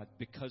us, God,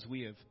 because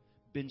we have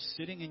been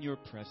sitting in Your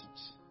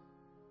presence,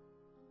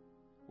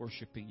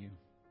 worshiping You.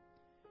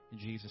 In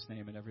Jesus'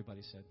 name, and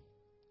everybody said,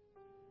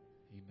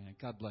 amen.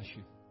 God bless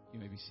you. You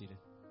may be seated.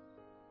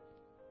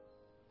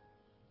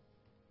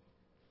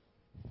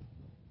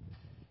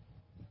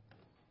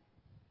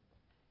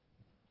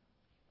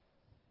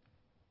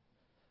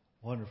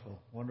 Wonderful,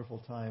 wonderful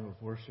time of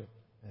worship.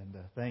 And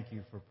thank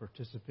you for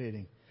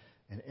participating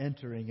and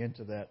entering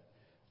into that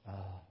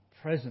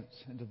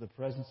presence, into the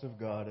presence of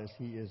God as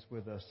He is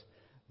with us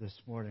this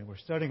morning. We're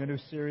starting a new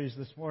series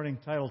this morning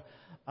titled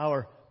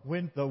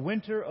The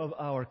Winter of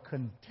Our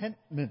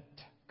Contentment.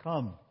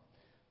 Come,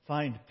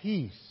 find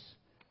peace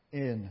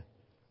in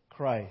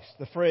Christ.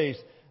 The phrase,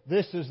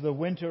 "This is the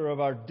winter of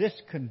our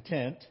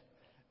discontent,"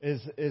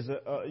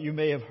 you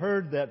may have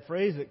heard that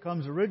phrase. It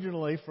comes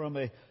originally from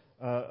a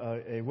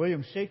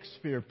William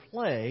Shakespeare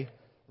play,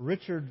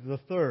 Richard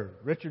III.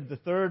 Richard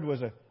III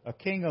was a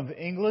king of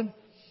England.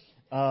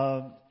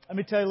 Let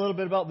me tell you a little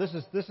bit about this.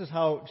 This is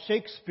how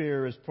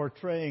Shakespeare is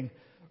portraying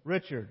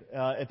Richard.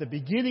 At the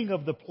beginning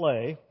of the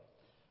play,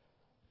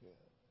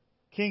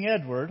 King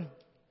Edward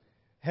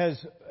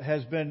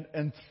has been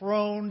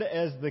enthroned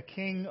as the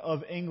King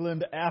of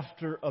England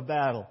after a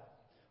battle.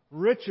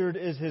 Richard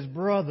is his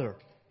brother.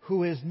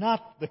 who is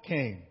not the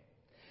king.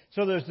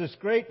 So there's this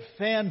great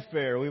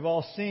fanfare. We've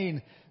all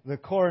seen the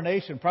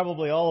coronation.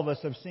 Probably all of us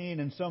have seen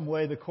in some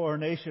way the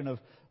coronation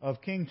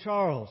of King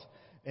Charles.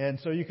 And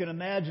so you can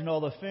imagine all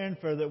the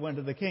fanfare that went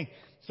to the king.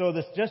 So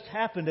this just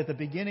happened at the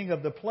beginning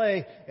of the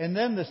play, and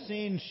then the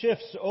scene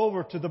shifts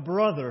over to the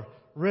brother,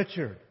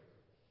 Richard.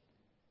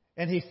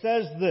 And he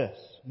says this,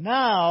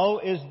 "Now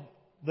is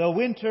the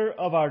winter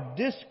of our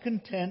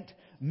discontent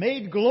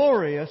made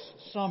glorious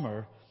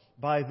summer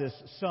by this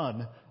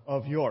son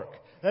of York."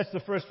 That's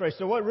the first phrase.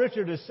 So what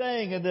Richard is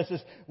saying in this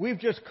is, we've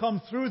just come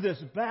through this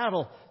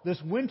battle,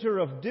 this winter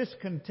of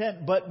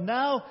discontent, but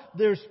now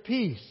there's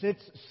peace.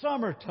 It's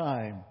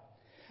summertime.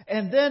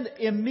 And then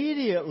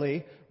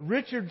immediately,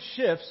 Richard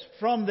shifts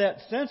from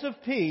that sense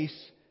of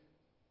peace,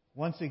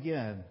 once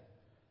again,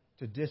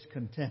 to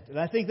discontent. And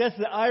I think that's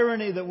the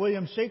irony that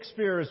William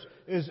Shakespeare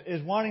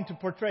is wanting to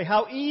portray.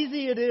 How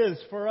easy it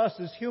is for us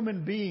as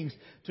human beings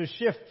to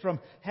shift from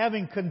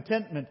having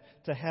contentment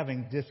to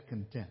having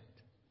discontent.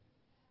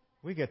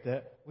 We get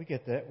that. We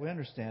get that. We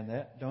understand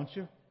that, don't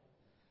you?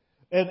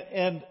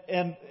 And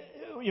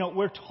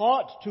we're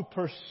taught to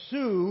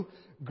pursue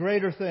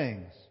greater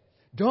things.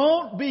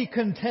 Don't be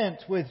content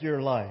with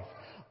your life.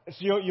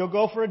 So you'll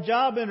go for a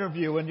job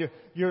interview, and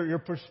your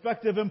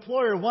prospective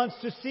employer wants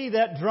to see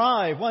that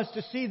drive, wants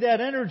to see that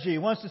energy,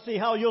 wants to see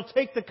how you'll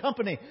take the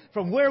company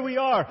from where we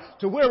are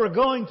to where we're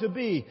going to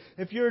be.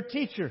 If you're a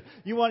teacher,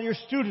 you want your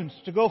students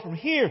to go from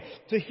here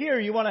to here.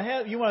 You want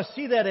to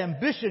see that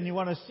ambition, you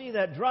want to see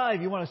that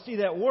drive, you want to see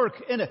that work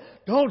in it.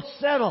 Don't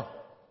settle.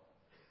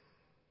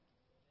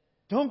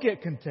 Don't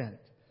get content.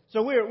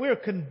 So we're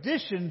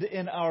conditioned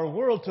in our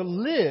world to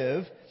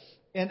live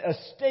in a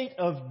state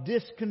of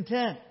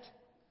discontent.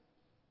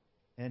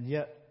 And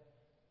yet,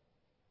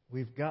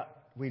 we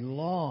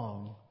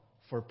long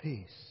for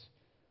peace.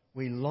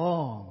 We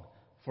long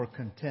for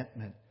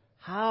contentment.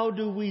 How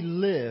do we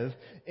live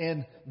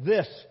in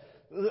this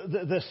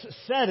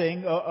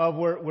setting of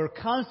we're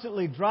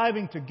constantly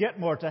driving to get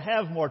more, to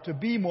have more, to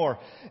be more,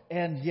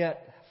 and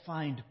yet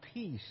find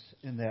peace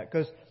in that?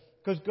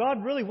 Because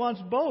God really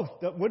wants both,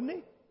 wouldn't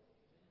He?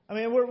 I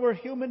mean, we're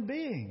human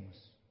beings.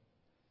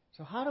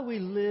 So how do we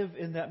live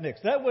in that mix?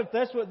 That's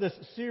what this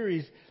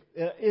series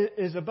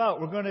is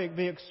about. We're going to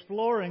be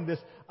exploring this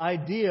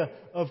idea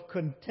of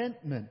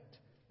contentment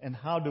and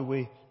how do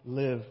we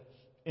live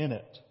in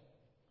it.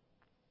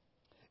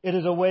 It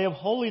is a way of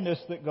holiness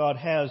that God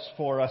has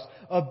for us.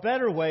 A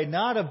better way,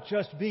 not of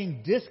just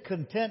being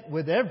discontent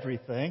with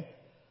everything,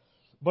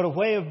 but a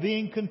way of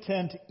being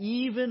content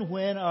even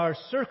when our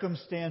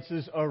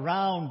circumstances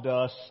around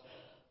us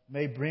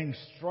may bring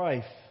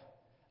strife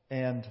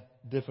and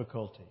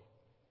difficulty.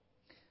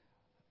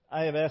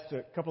 I have asked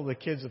a couple of the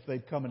kids if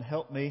they'd come and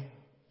help me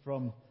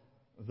from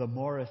the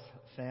Morris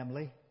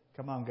family.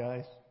 Come on,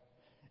 guys.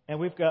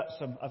 And I've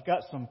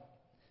got some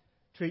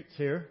treats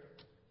here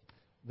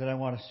that I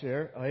want to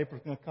share.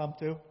 April's going to come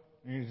too.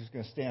 You're just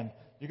going to stand.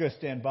 You're going to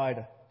stand by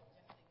to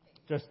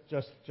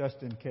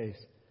just in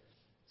case.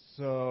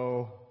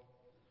 So,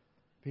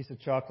 piece of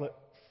chocolate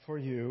for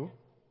you.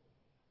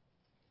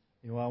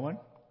 You want one?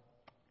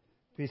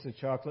 Piece of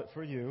chocolate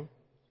for you.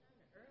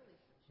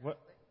 What?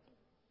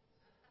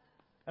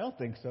 I don't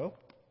think so.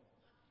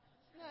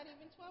 It's not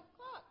even 12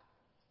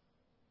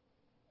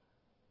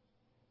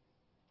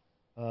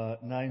 o'clock.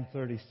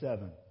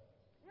 9:37.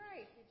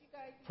 Right. Did you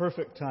guys...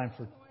 Perfect time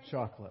for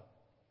chocolate.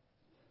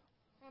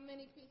 How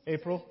many pieces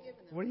April, are you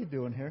giving them? what are you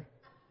doing here?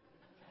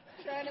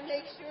 Trying to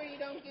make sure you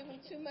don't give them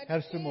too much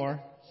Have some candy. more.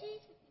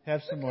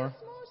 Have some more. Look how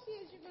small she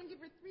is. You're going to give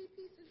her 3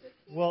 pieces of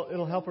candy. Well,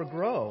 it'll help her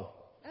grow.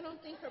 I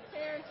don't think her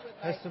parents would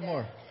Have like some that.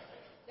 more.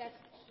 That's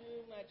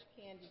too much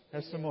candy for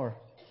Have you. some more.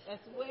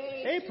 That's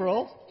way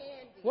April, too much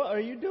candy. what are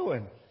you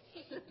doing?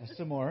 Have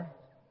some more.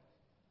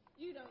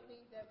 You don't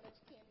need that much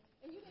candy.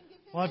 And you didn't give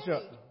him Watch any.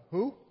 out.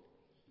 Who?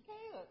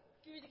 Caleb.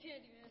 Give me the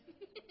candy, man.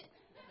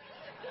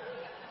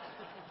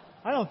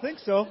 I don't think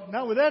so.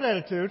 Not with that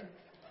attitude.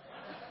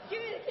 Give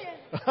me the candy.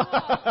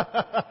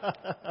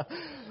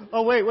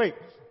 Oh, wait.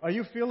 Are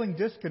you feeling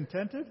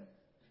discontented?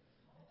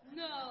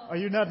 No. Are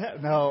you not?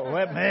 No.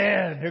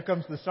 Man, here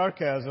comes the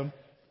sarcasm.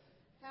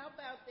 How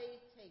about they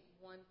take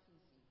 1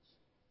 piece each?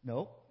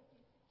 No.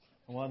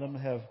 I want them to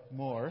have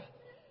more.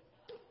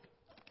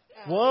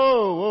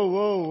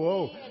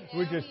 Whoa. And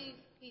now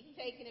he's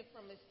taking it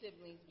from his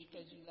siblings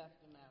because you left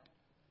him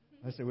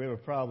out. I say we have a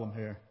problem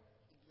here.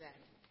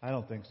 Exactly. I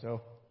don't think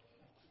so.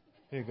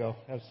 Here you go.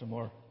 Have some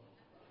more.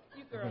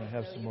 You We're girls gonna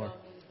have know some you more.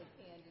 don't need the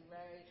candy,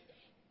 right?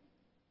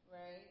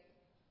 Right?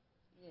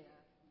 Yeah.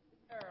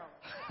 Earl.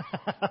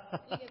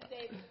 You can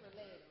save it for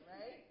later,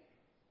 right?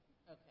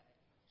 Okay.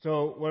 So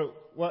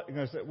what you're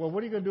going to say? Well,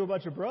 what are you going to do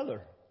about your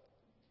brother?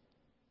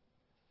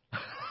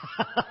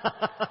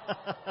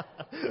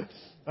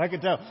 I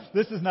can tell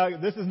this is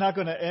not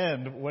going to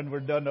end when we're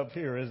done up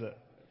here, is it?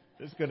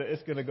 It's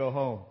going to go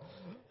home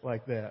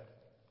like that.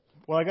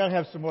 Well, I got to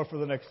have some more for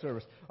the next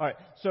service. All right.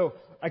 So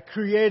I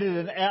created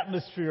an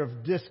atmosphere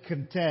of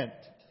discontent.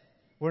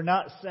 We're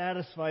not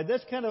satisfied.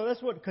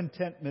 That's what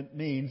contentment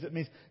means. It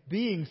means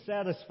being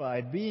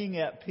satisfied, being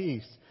at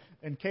peace.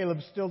 And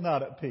Caleb's still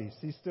not at peace.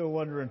 He's still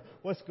wondering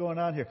what's going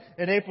on here.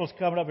 And April's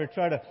coming up here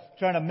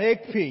trying to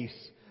make peace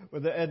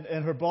with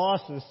and her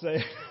boss is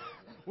saying,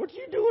 "What are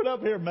you doing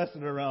up here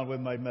messing around with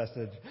my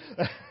message?"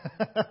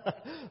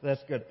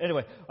 That's good.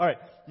 Anyway, all right.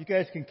 You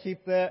guys can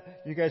keep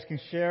that. You guys can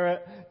share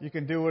it. You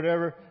can do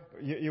whatever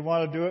you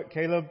want to do it.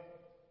 Caleb,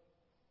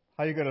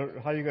 how you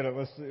gonna?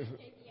 Let's see.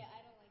 Yeah,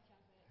 I don't like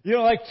chocolate. You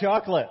don't like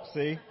chocolate,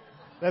 see?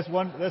 That's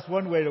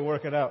one way to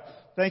work it out.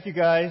 Thank you,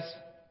 guys.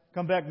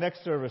 Come back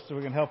next service so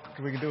we can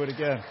do it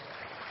again.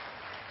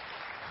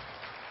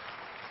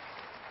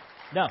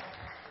 Now,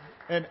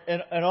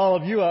 and all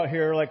of you out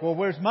here are like, well,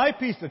 where's my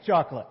piece of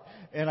chocolate?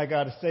 And I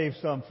got to save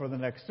some for the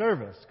next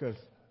service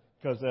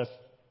because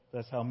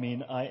that's how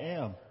mean I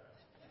am.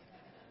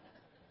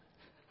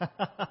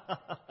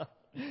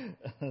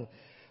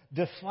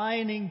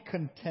 Defining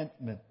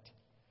contentment.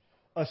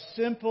 A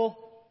simple,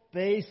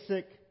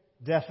 basic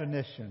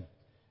definition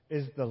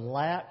is the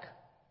lack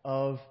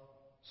of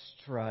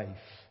strife.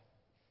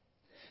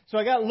 So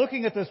I got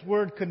looking at this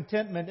word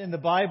contentment in the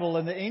Bible,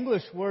 and the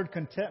English word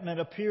contentment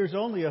appears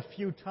only a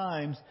few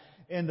times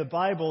in the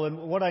Bible.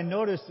 And what I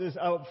noticed is,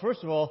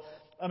 first of all,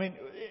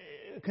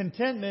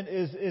 contentment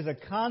is a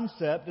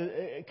concept,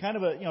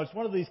 it's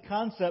one of these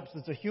concepts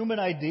that's a human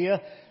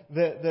idea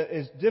that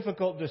is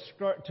difficult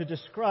to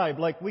describe.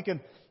 Like we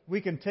can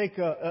take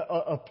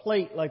a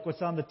plate like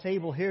what's on the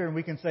table here, and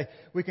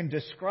we can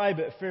describe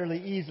it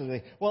fairly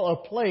easily. Well, a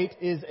plate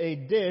is a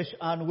dish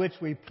on which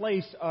we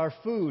place our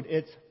food.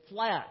 It's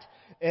flat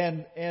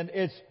and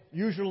it's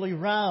usually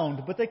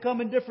round, but they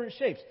come in different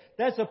shapes.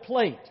 That's a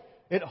plate.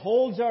 It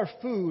holds our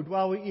food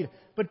while we eat it.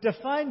 But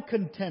define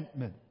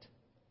contentment.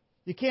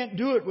 You can't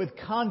do it with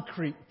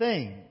concrete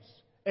things,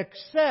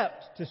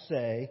 except to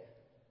say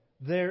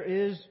there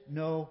is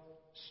no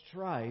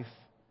strife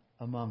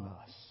among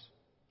us.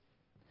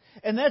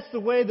 And that's the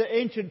way the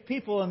ancient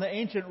people and the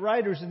ancient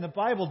writers in the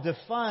Bible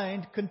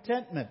defined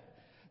contentment.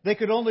 They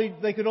could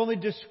only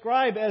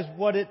describe as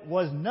what it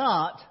was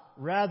not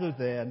rather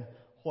than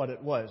what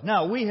it was.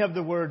 Now, we have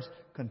the words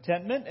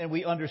contentment, and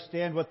we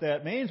understand what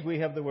that means. We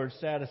have the word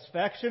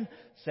satisfaction,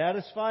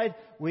 satisfied.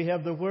 We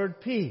have the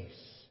word peace.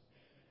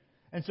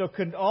 And so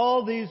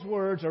all these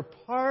words are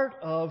part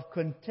of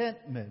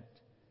contentment.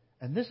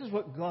 And this is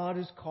what God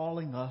is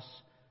calling us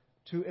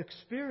to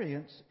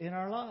experience in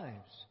our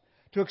lives.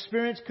 To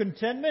experience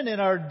contentment in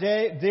our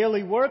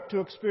daily work, to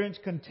experience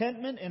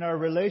contentment in our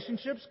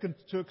relationships,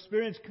 to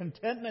experience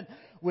contentment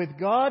with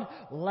God,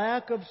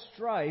 lack of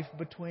strife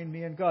between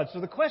me and God.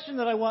 So the question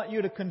that I want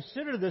you to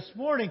consider this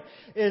morning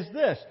is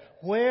this: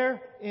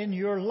 where in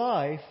your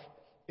life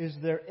is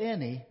there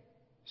any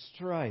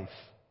strife?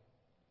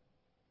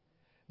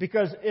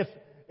 Because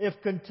if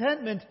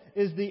contentment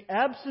is the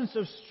absence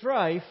of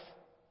strife,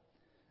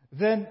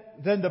 then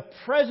the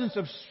presence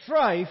of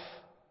strife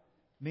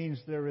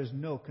means there is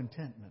no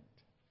contentment.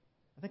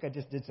 I think I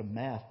just did some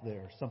math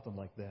there, something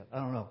like that. I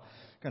don't know.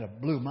 Kind of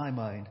blew my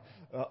mind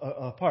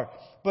apart.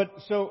 But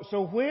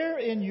so where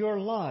in your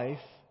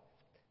life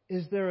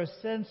is there a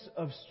sense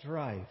of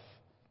strife?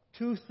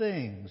 Two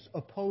things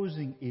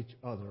opposing each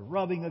other,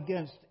 rubbing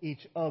against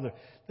each other,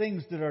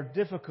 things that are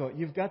difficult.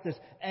 You've got this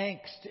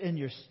angst in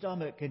your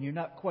stomach and you're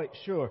not quite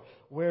sure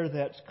where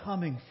that's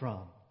coming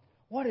from.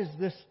 What is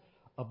this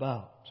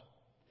about?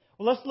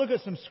 Well, let's look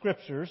at some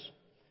scriptures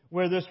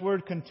where this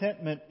word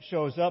contentment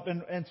shows up.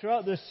 And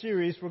throughout this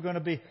series, we're going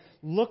to be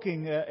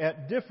looking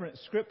at different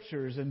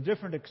scriptures and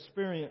different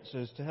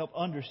experiences to help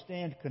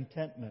understand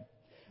contentment.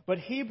 But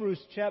Hebrews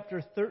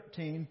chapter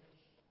 13,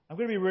 I'm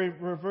going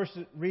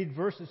to read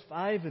verses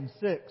 5 and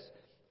 6.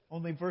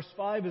 Only verse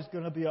 5 is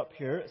going to be up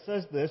here. It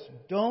says this: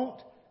 don't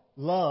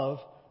love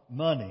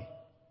money.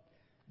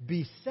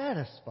 Be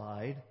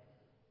satisfied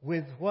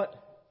with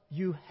what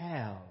you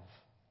have.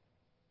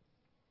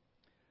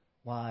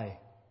 Why?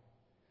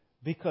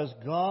 Because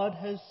God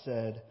has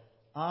said,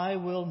 I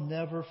will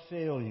never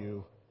fail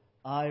you.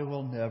 I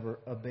will never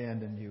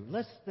abandon you.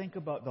 Let's think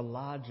about the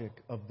logic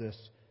of this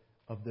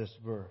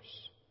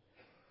verse.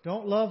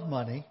 Don't love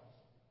money.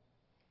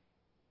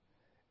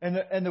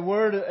 And the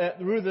word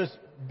through this,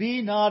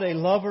 be not a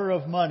lover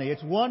of money.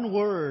 It's one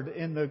word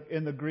in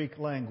the Greek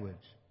language.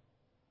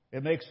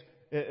 It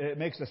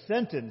makes a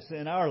sentence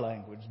in our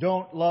language.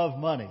 Don't love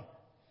money.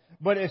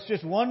 But it's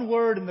just one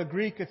word in the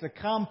Greek. It's a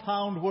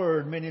compound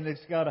word, meaning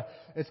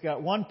it's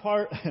got one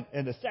part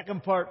and the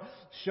second part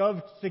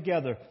shoved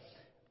together.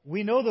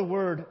 We know the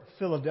word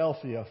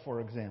Philadelphia, for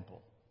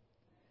example.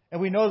 And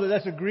we know that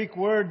that's a Greek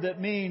word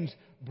that means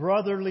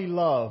brotherly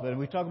love. And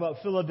we talk about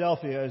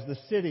Philadelphia as the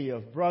city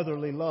of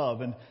brotherly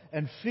love.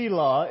 And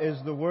phila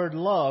is the word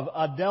love.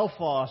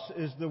 Adelphos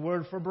is the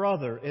word for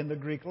brother in the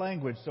Greek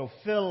language. So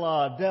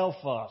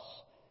Philadelphos,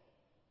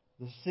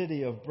 the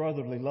city of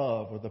brotherly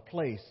love, or the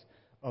place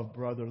of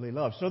brotherly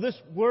love. So this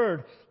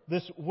word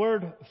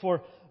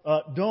for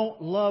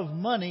don't love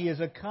money is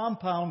a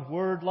compound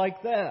word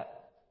like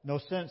that. No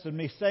sense in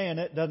me saying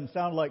it. Doesn't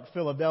sound like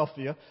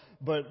Philadelphia,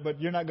 but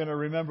you're not going to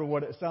remember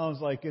what it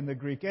sounds like in the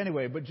Greek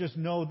anyway. But just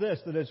know this,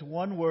 that it's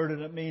one word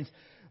and it means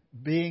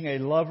being a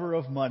lover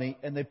of money,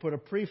 and they put a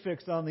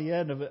prefix on the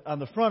end of it, on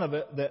the front of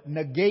it, that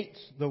negates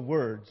the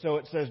word. So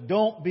it says,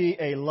 don't be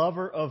a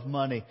lover of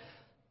money.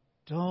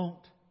 Don't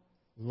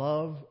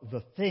love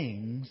the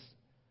things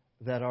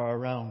that are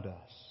around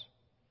us.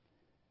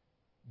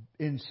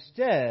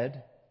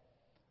 Instead,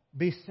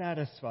 be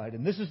satisfied.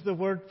 And this is the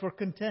word for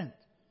content.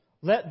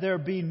 Let there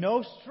be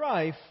no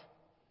strife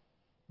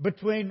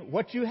between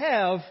what you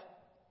have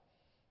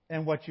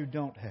and what you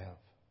don't have.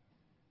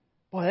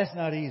 Boy, that's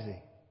not easy.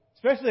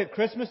 Especially at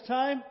Christmas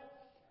time.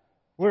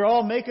 We're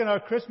all making our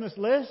Christmas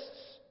lists.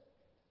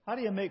 How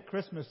do you make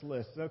Christmas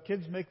lists? So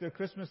kids make their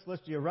Christmas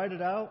list. Do you write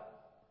it out?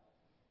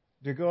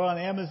 Do you go on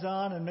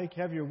Amazon and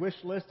have your wish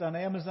list on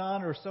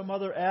Amazon or some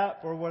other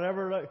app or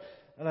whatever?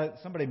 And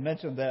somebody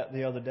mentioned that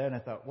the other day, and I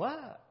thought,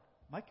 what?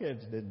 My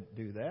kids didn't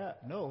do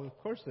that. No, of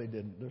course they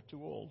didn't. They're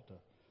too old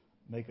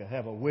to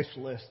have a wish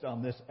list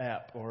on this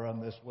app or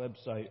on this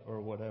website or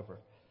whatever.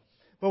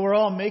 But we're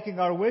all making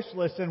our wish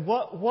list. And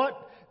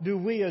what do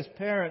we as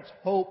parents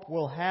hope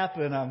will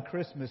happen on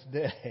Christmas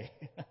Day?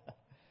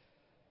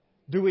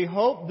 Do we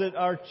hope that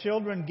our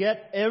children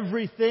get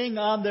everything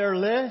on their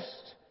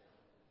list?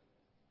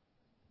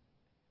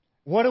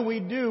 What do we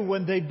do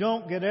when they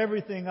don't get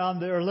everything on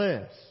their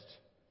list?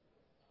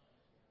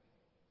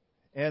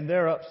 And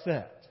they're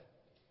upset.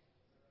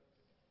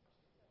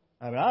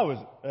 I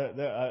mean,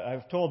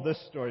 I've told this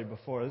story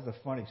before. This is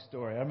a funny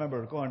story. I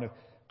remember going to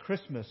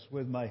Christmas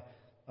with my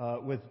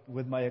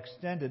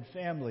extended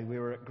family. We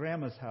were at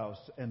Grandma's house,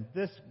 and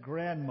this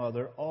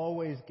grandmother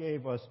always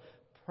gave us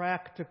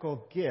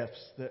practical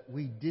gifts that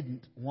we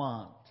didn't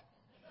want.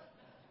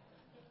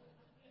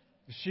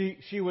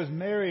 She was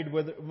married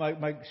with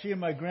she and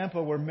my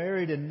grandpa were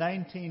married in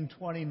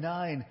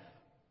 1929.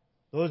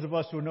 Those of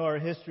us who know our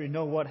history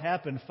know what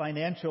happened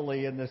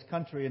financially in this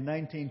country in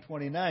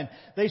 1929.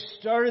 They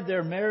started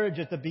their marriage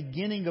at the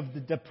beginning of the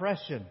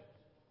Depression,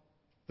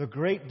 the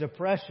Great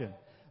Depression.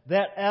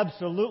 That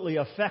absolutely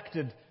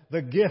affected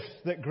the gifts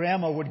that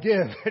Grandma would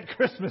give at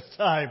Christmas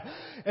time.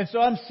 And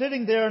so I'm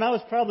sitting there, and I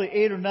was probably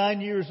 8 or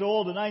 9 years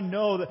old, and I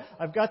know that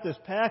I've got this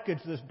package,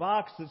 this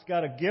box that's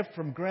got a gift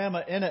from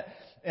Grandma in it,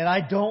 and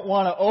I don't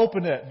want to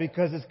open it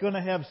because it's going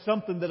to have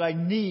something that I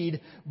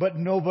need, but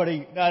I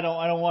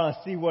don't want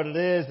to see what it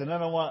is, and I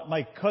don't want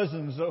my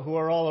cousins who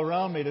are all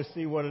around me to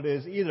see what it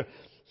is either.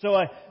 So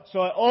I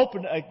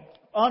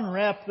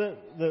unwrap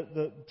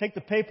take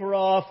the paper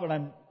off, and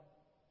I'm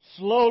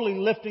slowly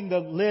lifting the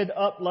lid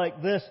up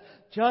like this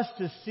just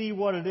to see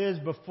what it is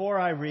before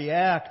I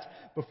react,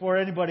 before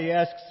anybody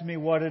asks me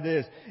what it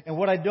is. And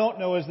what I don't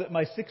know is that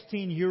my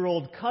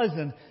 16-year-old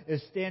cousin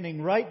is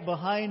standing right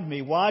behind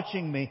me,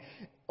 watching me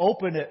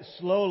open it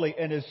slowly.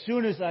 And as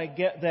soon as I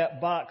get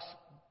that box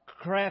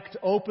cracked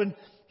open,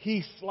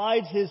 he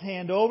slides his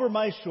hand over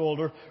my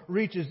shoulder,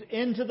 reaches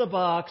into the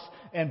box,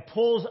 and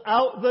pulls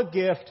out the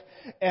gift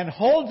and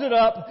holds it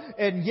up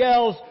and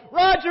yells,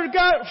 "Roger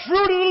got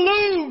Fruit of the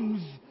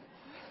Looms!"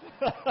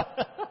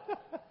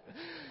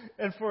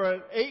 And for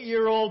an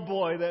 8-year-old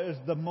boy, that is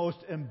the most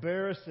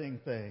embarrassing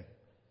thing.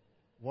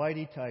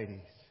 Whitey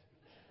tighties.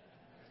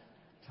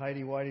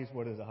 Tighty whities,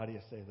 what is it? How do you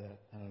say that?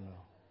 I don't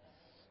know.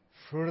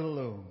 Fruit of the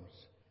Looms.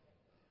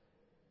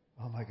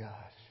 Oh my gosh.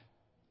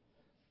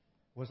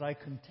 Was I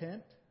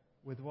content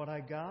with what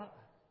I got?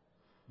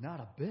 Not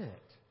a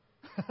bit.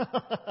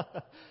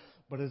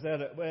 But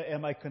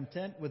am I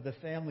content with the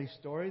family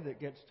story that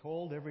gets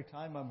told every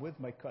time I'm with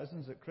my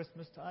cousins at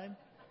Christmas time?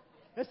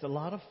 It's a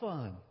lot of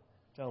fun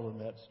telling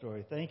that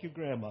story. Thank you,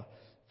 Grandma,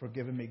 for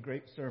giving me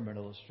great sermon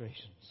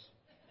illustrations.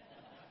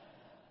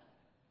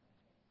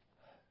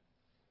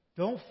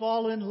 Don't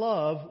fall in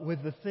love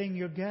with the thing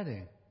you're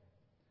getting.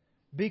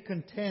 Be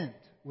content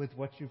with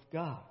what you've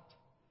got.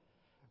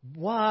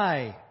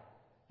 Why?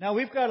 Now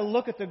we've got to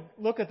look at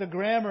the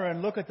grammar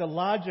and look at the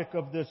logic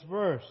of this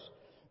verse.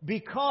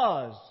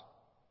 Because.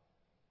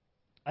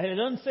 It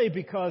doesn't say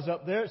because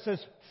up there. It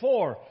says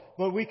for.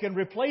 But we can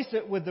replace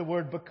it with the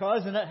word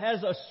because, and it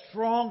has a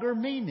stronger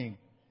meaning.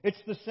 It's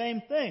the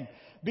same thing.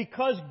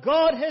 Because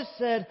God has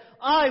said,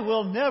 I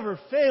will never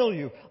fail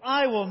you.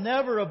 I will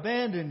never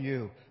abandon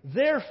you.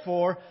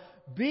 Therefore,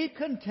 be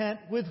content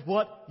with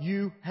what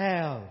you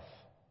have.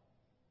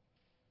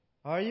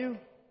 Are you?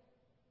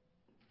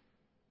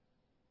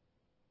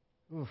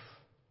 Oof.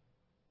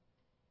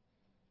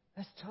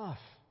 That's tough.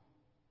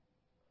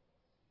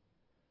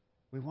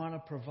 We want to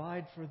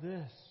provide for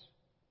this.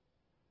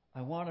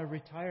 I want a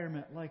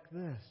retirement like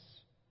this.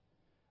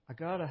 I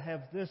got to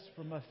have this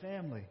for my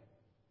family.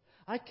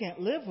 I can't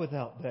live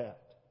without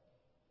that.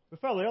 We've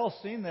probably all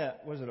seen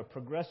that. Was it a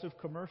Progressive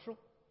commercial?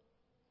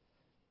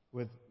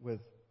 With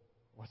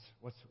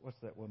what's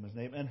that woman's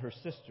name? And her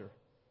sister.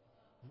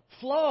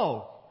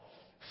 Flo.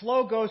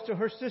 Flo goes to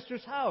her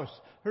sister's house.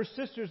 Her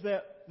sister's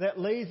that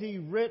lazy,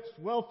 rich,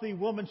 wealthy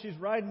woman. She's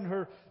riding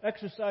her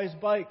exercise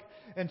bike,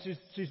 and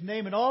she's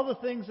naming all the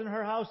things in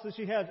her house that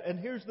she has. And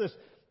here's this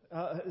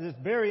this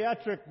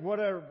bariatric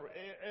whatever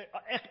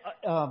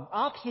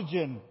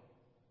oxygen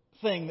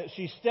thing that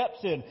she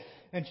steps in,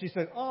 and she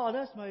said, "Oh,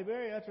 that's my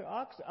bariatric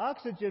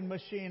oxygen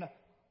machine.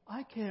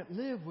 I can't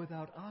live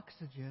without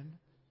oxygen."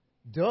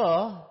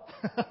 Duh.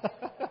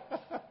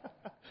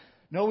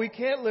 No, we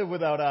can't live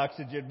without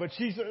oxygen, but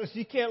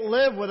she can't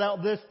live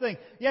without this thing.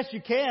 Yes,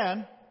 you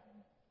can.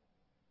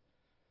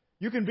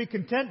 You can be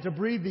content to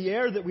breathe the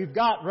air that we've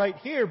got right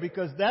here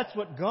because that's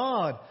what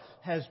God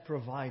has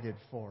provided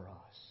for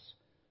us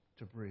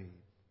to breathe.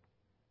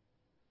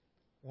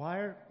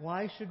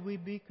 Why should we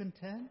be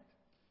content?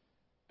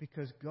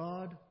 Because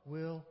God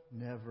will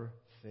never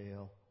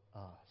fail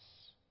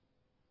us.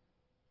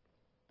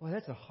 Boy,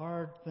 that's a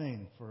hard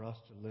thing for us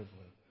to live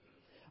with.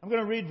 I'm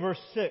going to read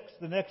verse 6,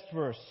 the next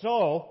verse.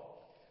 So,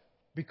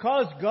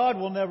 because God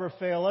will never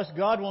fail us,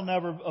 God will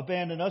never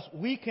abandon us,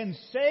 we can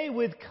say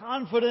with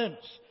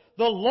confidence,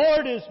 "The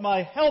Lord is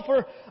my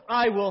helper,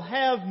 I will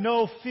have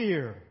no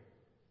fear."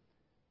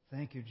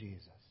 Thank you,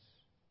 Jesus.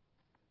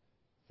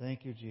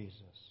 Thank you,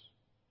 Jesus.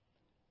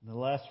 And the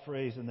last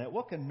phrase in that,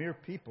 what can mere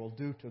people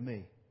do to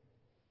me?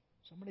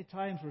 So many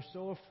times we're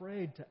so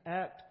afraid to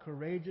act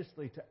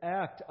courageously, to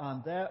act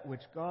on that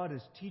which God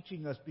is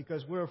teaching us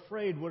because we're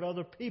afraid what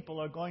other people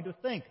are going to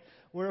think.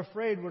 We're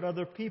afraid what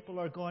other people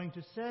are going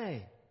to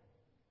say.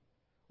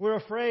 We're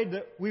afraid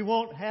that we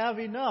won't have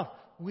enough.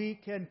 We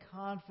can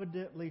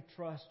confidently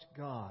trust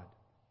God.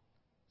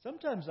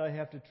 Sometimes I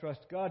have to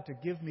trust God to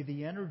give me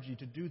the energy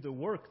to do the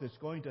work that's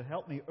going to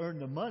help me earn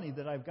the money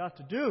that I've got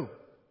to do.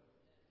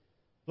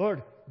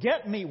 Lord,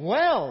 get me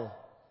well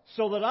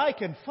so that I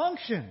can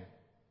function.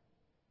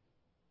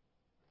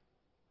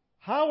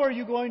 How are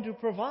you going to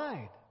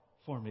provide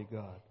for me,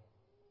 God?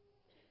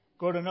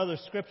 Go to another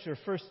scripture,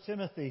 1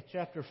 Timothy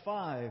chapter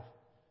 5,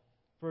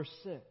 verse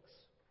 6.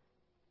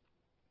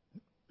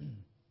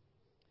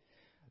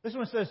 This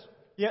one says,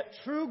 "Yet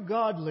true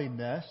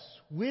godliness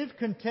with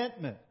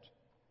contentment."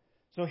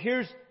 So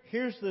here's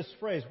this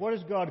phrase. What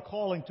is God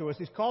calling to us?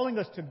 He's calling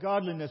us to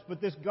godliness, but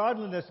this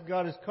godliness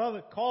God is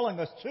calling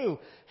us to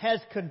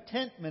has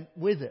contentment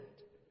with it.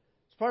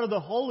 It's part of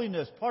the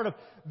holiness, part of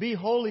be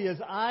holy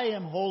as I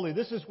am holy.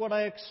 This is what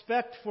I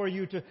expect for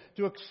you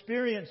to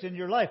experience in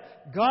your life.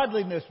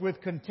 Godliness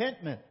with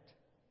contentment.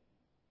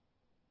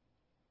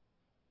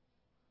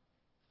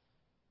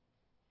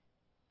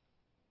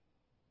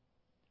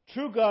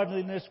 True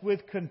godliness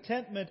with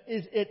contentment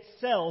is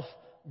itself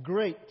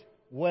great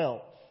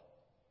wealth.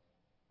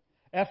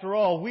 After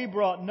all, we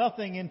brought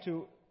nothing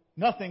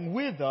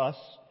with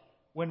us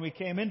when we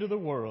came into the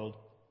world,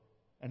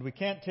 and we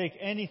can't take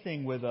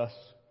anything with us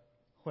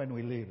when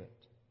we leave it.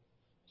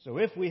 So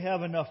if we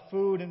have enough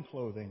food and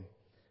clothing,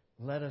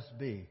 let us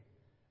be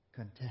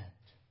content.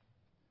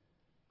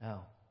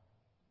 Now,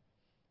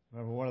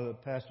 remember one of the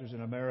pastors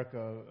in America,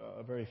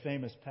 a very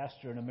famous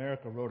pastor in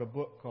America, wrote a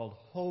book called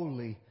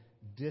Holy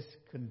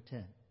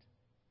Discontent.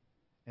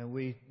 And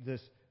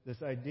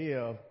this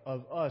idea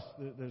of us,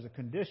 there's a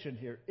condition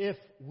here. If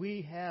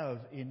we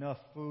have enough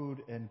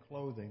food and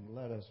clothing,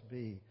 let us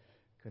be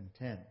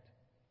content.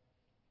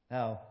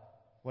 Now,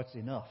 what's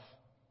enough?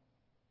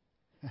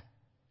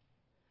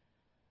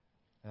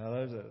 Now,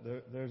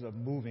 there's a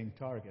moving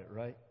target,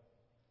 right,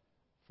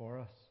 for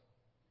us.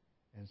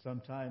 And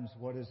sometimes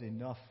what is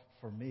enough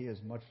for me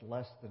is much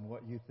less than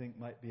what you think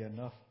might be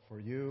enough for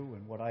you,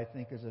 and what I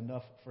think is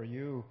enough for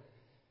you.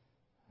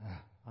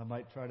 I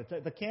might try to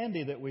take the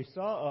candy that we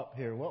saw up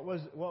here. What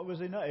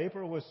was enough?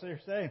 April was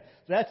saying,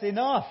 "That's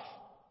enough."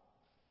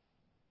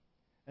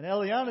 And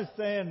Eliana's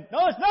saying,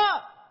 "No, it's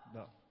not."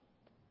 No.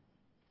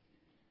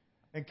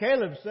 And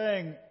Caleb's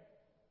saying,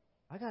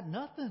 "I got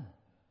nothing."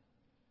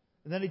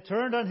 And then he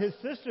turned on his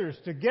sisters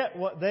to get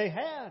what they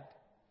had.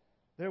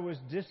 There was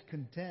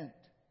discontent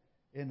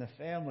in the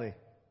family.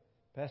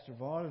 Pastor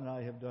Vaughn and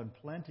I have done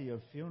plenty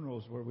of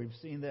funerals where we've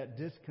seen that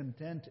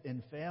discontent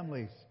in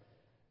families.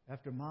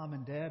 After mom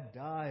and dad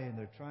die and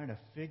they're trying to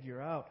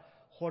figure out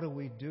what do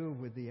we do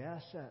with the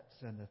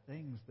assets and the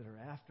things that are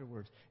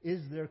afterwards.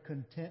 Is there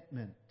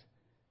contentment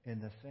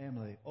in the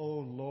family?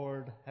 Oh,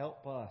 Lord,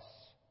 help us.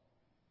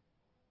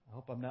 I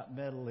hope I'm not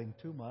meddling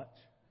too much.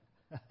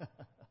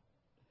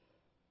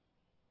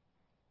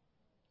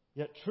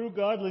 Yet true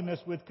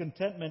godliness with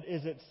contentment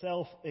is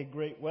itself a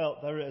great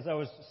wealth. As I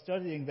was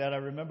studying that, I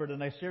remembered,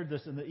 and I shared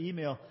this in the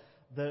email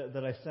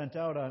that I sent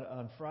out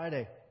on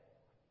Friday.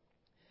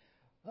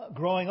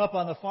 Growing up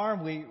on the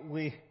farm,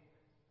 we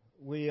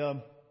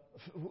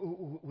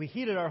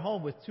heated our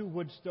home with 2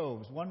 wood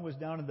stoves. One was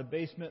down in the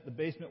basement. The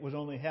basement was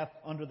only half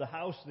under the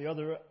house. The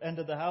other end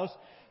of the house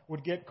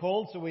would get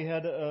cold, so we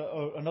had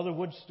another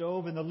wood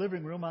stove in the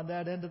living room on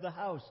that end of the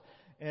house.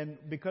 And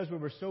because we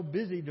were so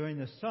busy during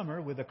the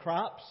summer with the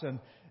crops and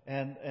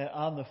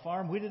on the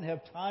farm, we didn't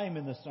have time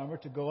in the summer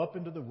to go up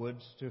into the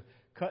woods to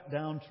cut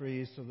down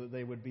trees so that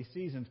they would be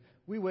seasoned.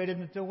 We waited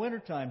until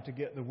wintertime to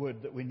get the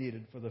wood that we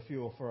needed for the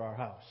fuel for our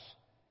house.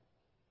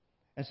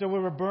 And so we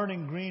were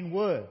burning green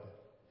wood.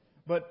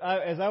 But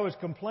as I was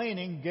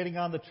complaining, getting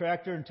on the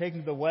tractor and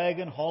taking the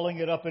wagon, hauling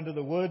it up into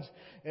the woods,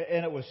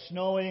 and it was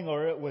snowing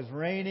or it was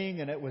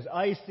raining and it was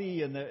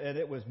icy and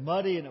it was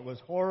muddy and it was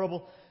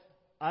horrible,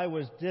 I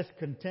was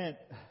discontent.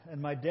 And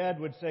my dad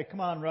would say,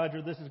 "Come on,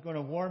 Roger, this is going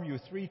to warm you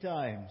 3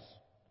 times."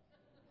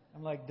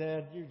 I'm like,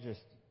 "Dad, you're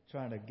just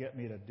trying to get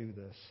me to do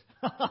this.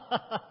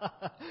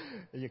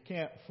 You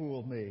can't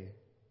fool me."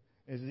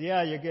 He says,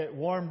 "Yeah, you get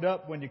warmed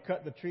up when you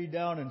cut the tree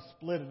down and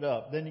split it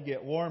up. Then you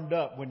get warmed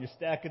up when you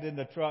stack it in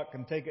the truck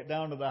and take it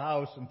down to the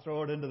house and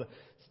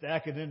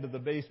stack it into the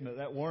basement.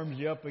 That warms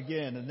you up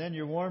again. And then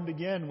you're warmed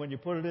again when you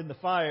put it in the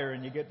fire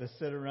and you get to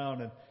sit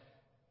around and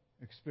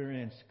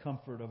experience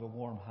comfort of a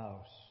warm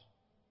house."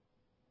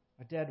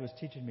 My dad was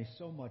teaching me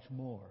so much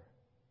more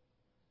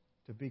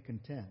to be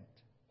content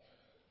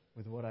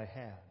with what I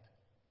had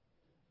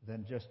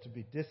than just to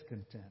be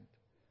discontent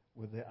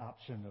with the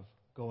option of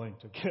going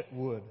to get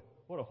wood.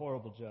 What a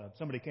horrible job.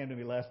 Somebody came to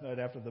me last night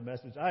after the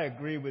message. "I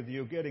agree with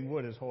you. Getting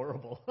wood is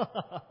horrible."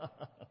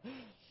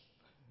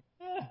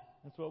 Yeah,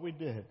 that's what we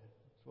did.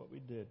 That's what we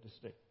did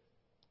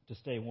to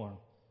stay warm.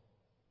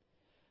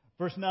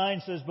 Verse 9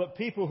 says, "But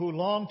people who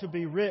long to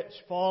be rich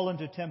fall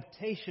into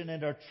temptation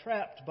and are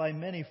trapped by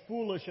many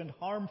foolish and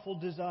harmful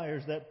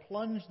desires that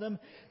plunge them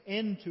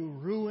into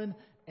ruin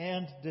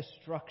and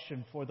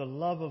destruction. For the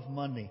love of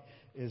money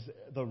is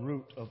the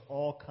root of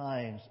all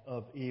kinds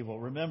of evil."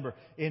 Remember,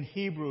 in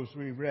Hebrews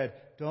we read,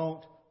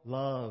 "Don't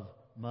love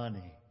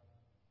money."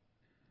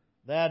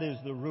 That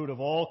is the root of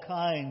all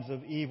kinds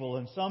of evil.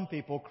 And some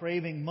people,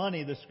 craving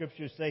money, the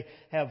Scriptures say,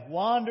 have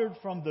wandered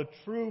from the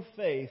true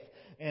faith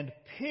and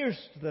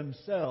pierced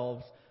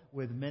themselves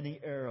with many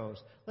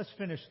arrows. Let's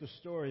finish the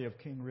story of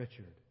King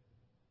Richard.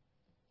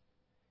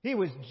 He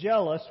was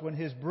jealous when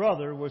his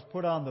brother was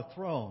put on the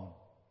throne.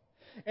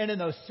 And in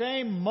the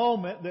same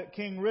moment that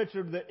King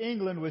Richard, that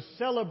England was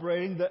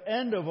celebrating the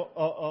end of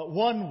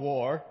one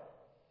war,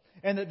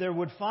 and that there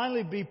would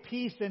finally be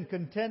peace and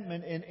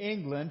contentment in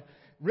England,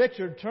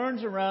 Richard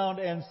turns around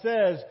and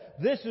says,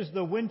 "This is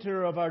the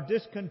winter of our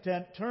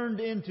discontent turned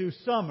into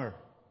summer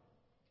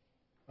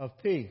of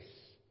peace."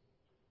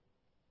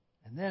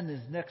 And then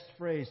his next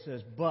phrase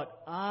says,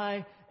 "But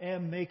I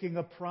am making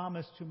a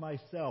promise to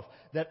myself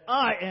that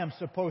I am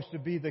supposed to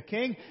be the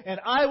king, and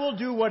I will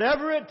do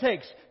whatever it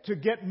takes to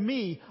get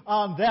me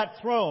on that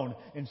throne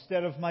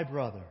instead of my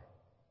brother."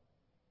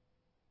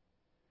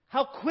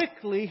 How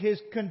quickly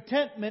his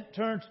contentment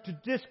turns to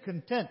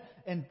discontent,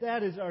 and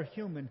that is our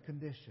human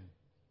condition.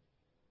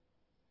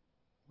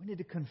 We need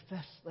to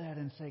confess that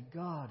and say,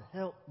 "God,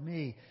 help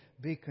me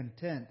be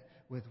content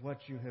with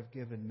what you have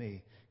given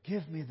me.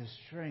 Give me the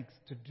strength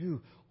to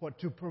do what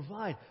to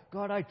provide.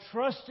 God, I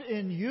trust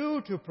in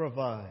you to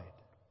provide."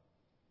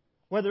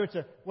 Whether it's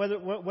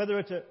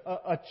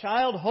a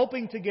child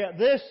hoping to get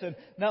this and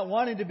not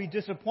wanting to be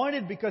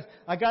disappointed because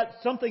I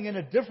got something in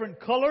a different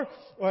color,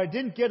 or I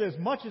didn't get as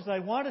much as I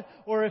wanted,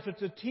 or if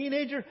it's a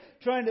teenager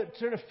trying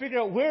to figure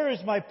out where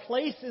is my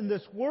place in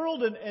this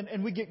world,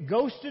 and we get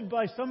ghosted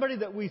by somebody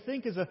that we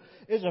think is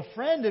a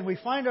friend, and we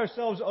find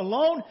ourselves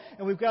alone,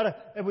 and we've got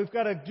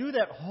to do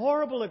that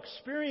horrible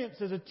experience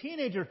as a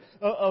teenager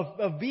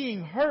of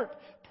being hurt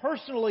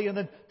personally, and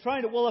then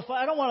trying to, if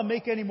I don't want to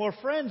make any more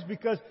friends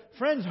because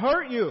friends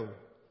hurt you,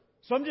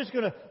 so I'm just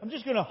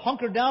gonna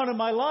hunker down in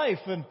my life,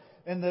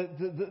 and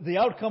the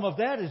outcome of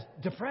that is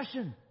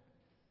depression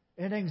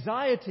and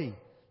anxiety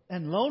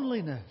and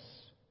loneliness.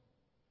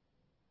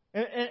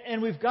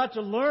 And we've got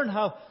to learn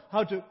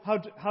how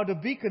to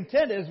be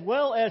content, as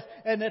well as,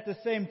 and at the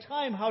same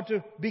time, how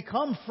to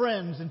become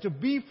friends and to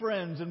be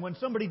friends, and when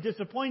somebody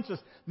disappoints us,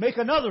 make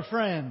another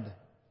friend.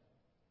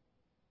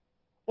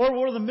 Or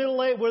we're the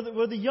middle-aged,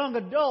 we're the young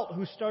adult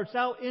who starts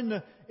out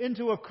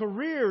into a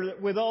career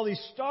with all these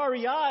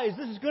starry eyes.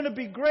 This is going to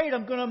be great.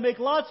 I'm going to make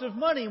lots of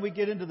money. And we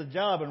get into the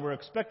job and we're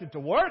expected to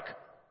work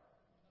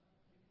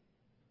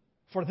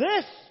for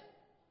this.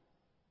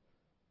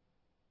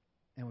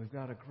 And we've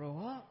got to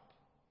grow up.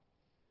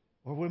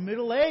 Or we're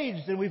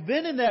middle-aged and we've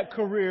been in that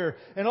career,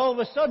 and all of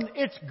a sudden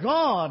it's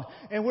gone.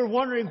 And we're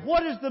wondering,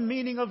 what is the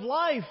meaning of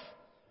life?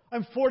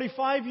 I'm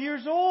 45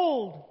 years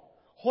old.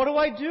 What do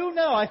I do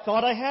now? I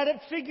thought I had it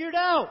figured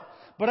out,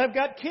 but I've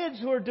got kids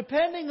who are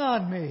depending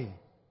on me.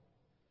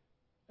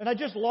 And I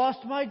just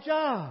lost my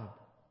job.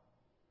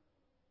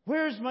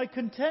 Where's my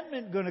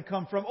contentment going to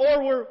come from?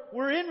 Or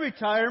we're in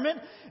retirement,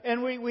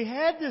 and we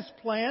had this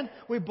plan.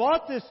 We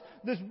bought this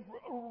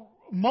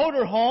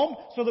motor home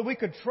so that we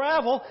could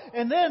travel,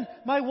 and then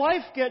my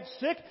wife gets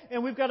sick,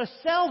 and we've got to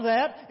sell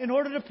that in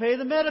order to pay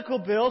the medical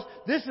bills.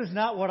 This is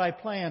not what I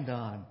planned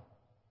on.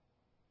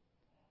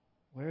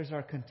 Where is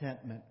our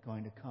contentment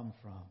going to come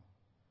from?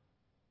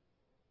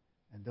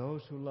 And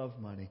those who love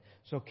money.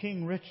 So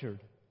King Richard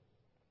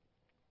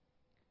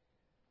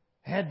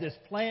had this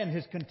plan.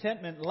 His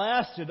contentment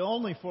lasted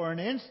only for an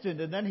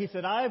instant, and then he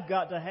said, "I've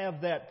got to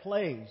have that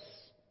place."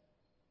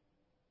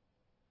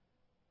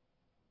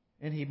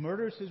 And he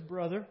murders his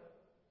brother.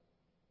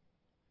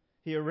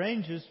 He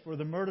arranges for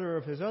the murder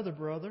of his other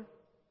brother.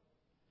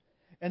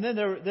 And then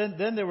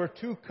there were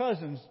 2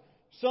 cousins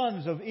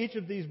sons of each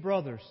of these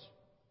brothers.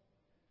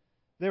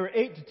 They were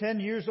 8 to 10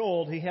 years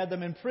old. He had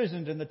them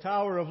imprisoned in the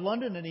Tower of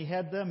London, and he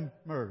had them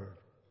murdered.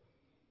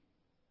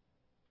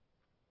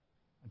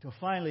 Until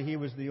finally he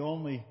was the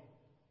only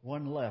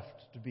one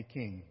left to be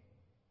king.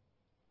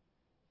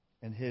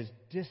 And his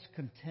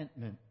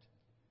discontentment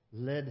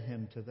led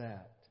him to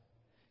that.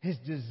 His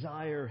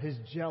desire, his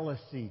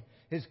jealousy,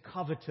 his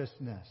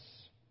covetousness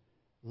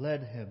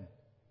led him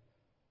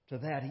to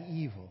that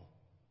evil.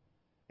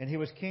 And he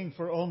was king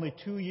for only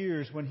 2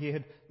 years when he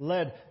had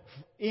led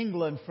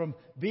England from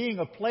being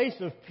a place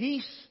of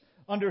peace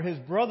under his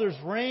brother's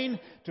reign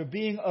to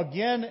being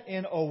again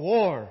in a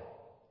war.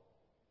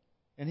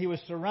 And he was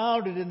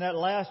surrounded in that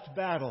last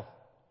battle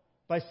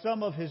by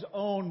some of his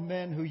own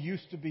men who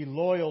used to be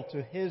loyal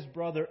to his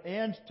brother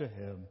and to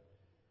him.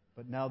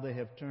 But now they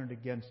have turned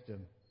against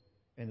him,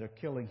 and they're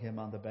killing him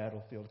on the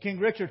battlefield. King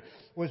Richard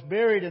was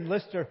buried in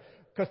Leicester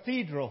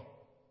Cathedral,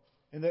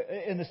 in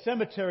the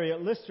cemetery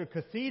at Leicester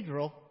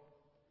Cathedral.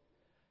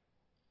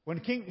 When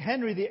King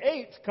Henry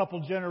VIII, a couple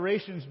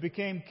generations,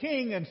 became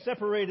king and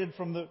separated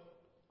from the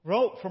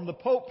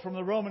Pope, from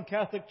the Roman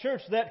Catholic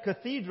Church, that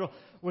cathedral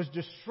was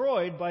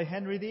destroyed by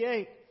Henry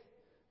VIII.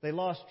 They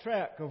lost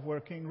track of where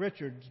King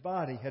Richard's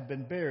body had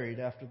been buried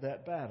after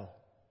that battle.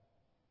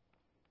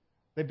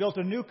 They built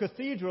a new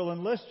cathedral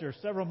in Leicester,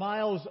 several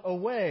miles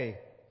away.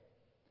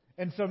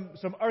 And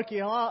some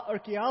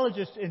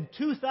archaeologists in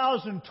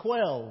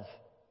 2012,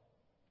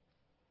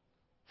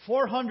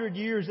 400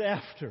 years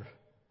after,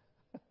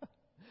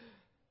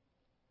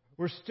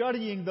 were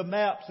studying the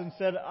maps and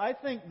said, I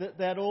think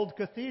that old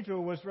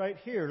cathedral was right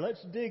here.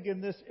 Let's dig in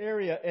this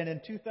area. And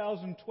in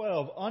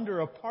 2012,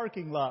 under a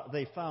parking lot,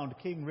 they found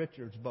King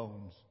Richard's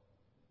bones.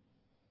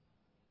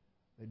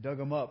 They dug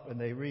them up and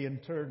they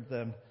reinterred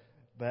them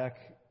back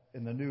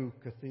in the new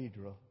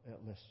cathedral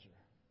at Leicester.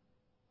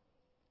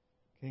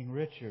 King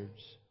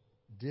Richard's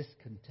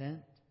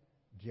discontent,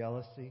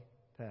 jealousy,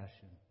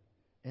 passion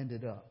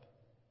ended up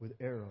with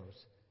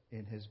arrows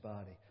in his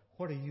body.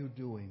 What are you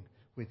doing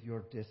with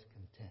your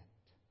discontent?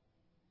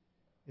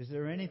 Is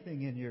there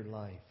anything in your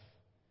life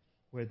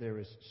where there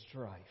is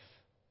strife?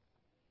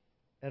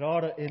 It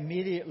ought to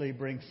immediately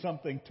bring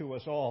something to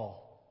us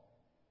all.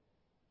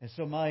 And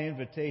so my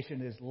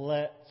invitation is,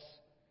 let's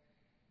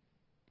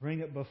bring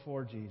it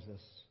before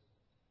Jesus.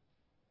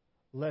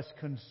 Let's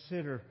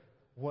consider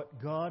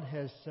what God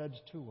has said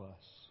to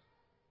us.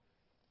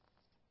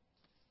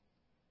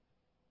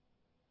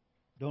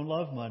 Don't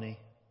love money.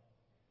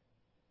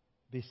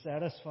 Be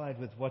satisfied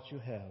with what you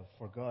have,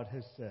 for God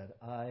has said,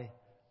 I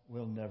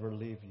will never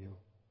leave you.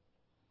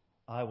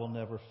 I will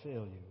never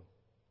fail you.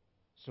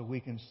 So we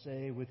can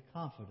say with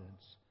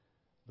confidence,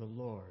 the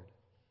Lord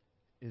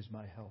is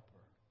my helper.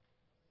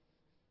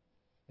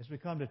 As we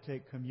come to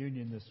take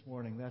communion this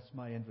morning, that's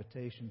my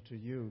invitation to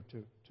you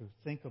to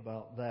think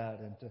about that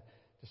and to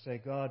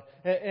say, God,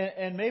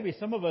 and maybe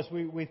some of us,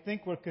 we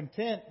think we're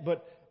content,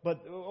 but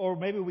or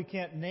maybe we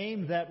can't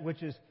name that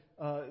which is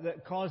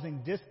that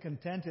causing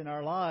discontent in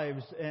our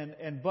lives,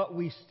 but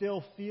we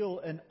still feel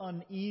an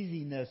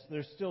uneasiness.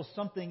 There's still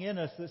something in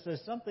us that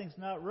says something's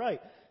not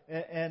right.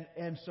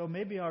 And so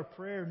maybe our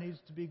prayer needs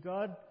to be,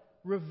 God,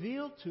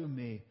 reveal to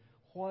me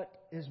what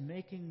is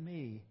making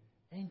me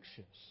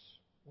anxious,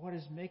 what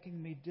is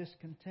making me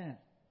discontent.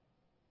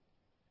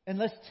 And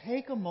let's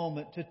take a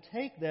moment to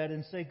take that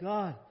and say,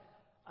 God,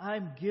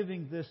 I'm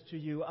giving this to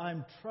you.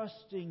 I'm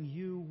trusting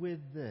you with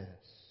this.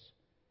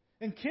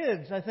 And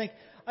kids, I think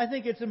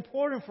it's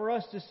important for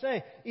us to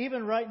say,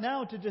 even right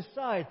now, to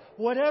decide,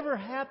 whatever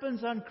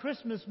happens on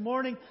Christmas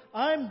morning,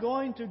 I'm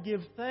going to give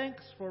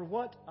thanks for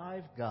what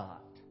I've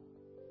got.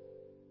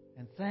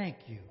 And thank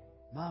you,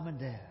 Mom and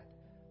Dad,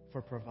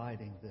 for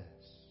providing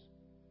this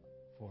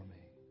for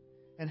me.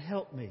 And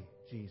help me,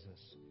 Jesus,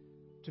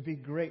 to be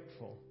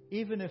grateful,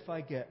 even if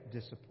I get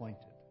disappointed.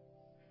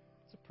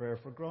 It's a prayer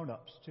for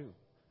grown-ups, too.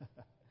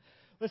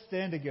 Let's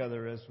stand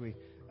together as we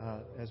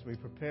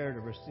prepare to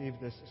receive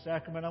this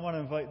sacrament. I want to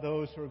invite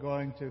those who are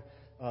going to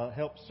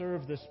help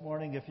serve this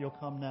morning, if you'll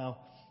come now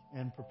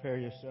and prepare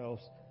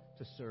yourselves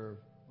to serve.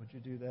 Would you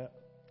do that?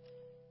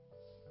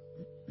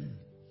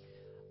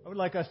 I would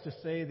like us to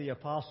say the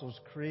Apostles'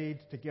 Creed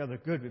together.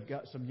 Good, we've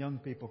got some young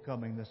people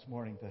coming this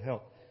morning to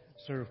help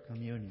serve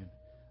communion.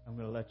 I'm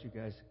going to let you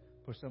guys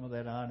put some of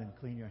that on and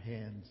clean your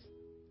hands.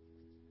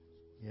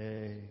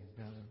 Yay,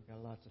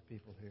 got lots of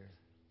people here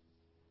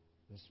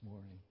this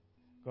morning.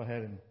 Go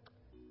ahead and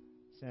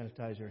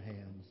sanitize your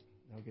hands.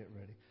 They'll get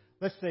ready.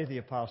 Let's say the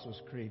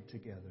Apostles' Creed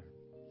together.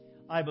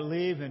 I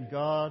believe in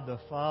God the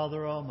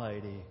Father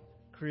Almighty,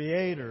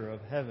 creator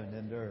of heaven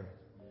and earth.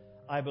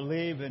 I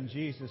believe in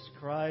Jesus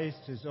Christ,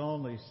 His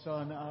only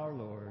Son, our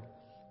Lord,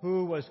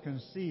 who was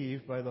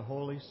conceived by the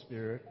Holy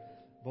Spirit,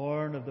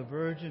 born of the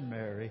Virgin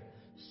Mary,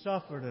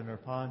 suffered under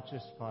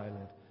Pontius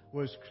Pilate,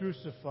 was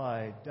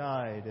crucified,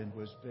 died, and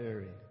was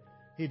buried.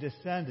 He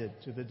descended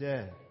to the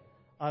dead.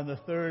 On the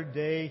third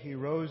day He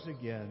rose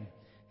again.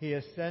 He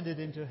ascended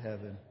into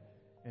heaven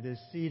and is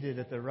seated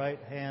at the right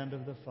hand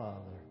of the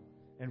Father,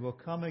 and will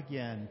come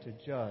again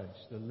to judge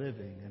the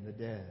living and the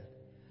dead.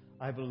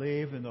 I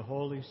believe in the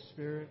Holy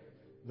Spirit,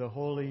 the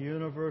holy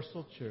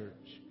universal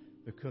church,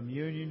 the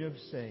communion of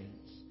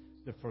saints,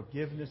 the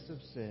forgiveness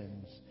of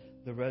sins,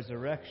 the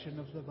resurrection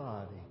of the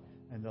body,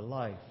 and the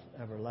life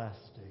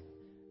everlasting.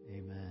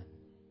 Amen.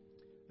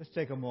 Let's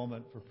take a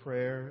moment for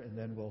prayer, and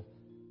then we'll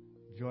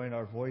join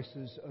our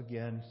voices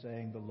again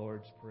saying the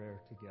Lord's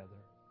Prayer together.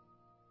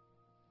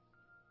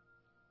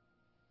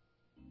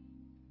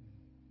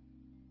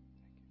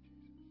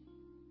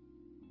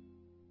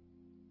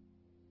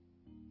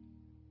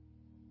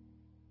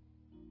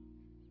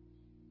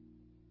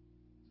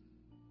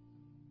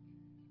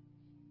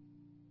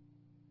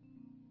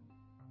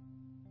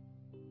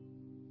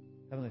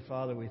 Heavenly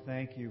Father, we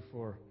thank you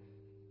for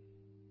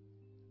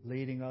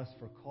leading us,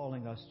 for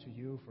calling us to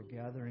you, for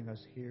gathering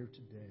us here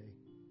today.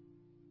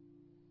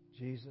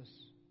 Jesus,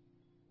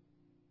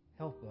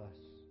 help us.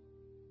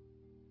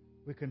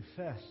 We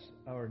confess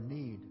our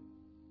need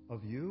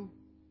of you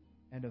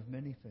and of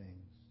many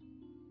things.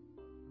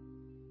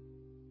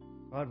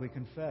 God, we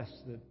confess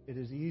that it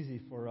is easy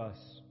for us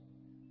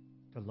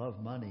to love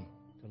money,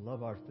 to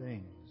love our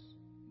things,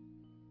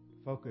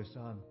 to focus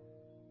on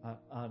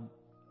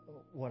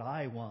what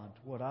I want,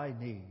 what I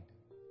need,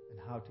 and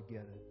how to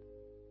get it.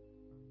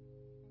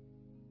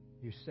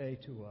 You say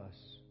to us,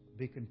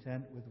 be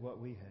content with what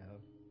we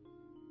have.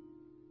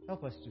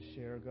 Help us to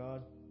share,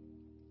 God.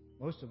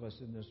 Most of us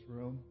in this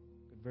room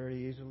could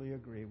very easily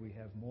agree we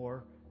have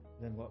more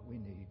than what we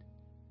need.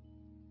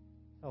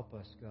 Help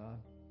us, God.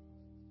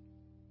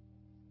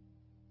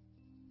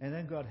 And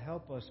then, God,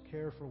 help us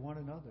care for one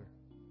another.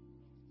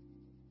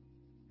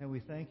 And we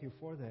thank you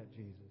for that,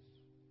 Jesus.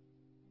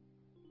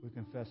 We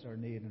confess our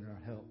need and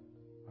our help,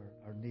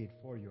 our need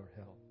for your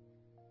help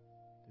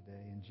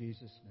today. In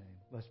Jesus' name,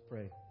 let's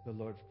pray the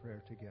Lord's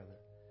Prayer together.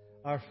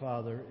 Our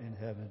Father in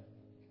heaven,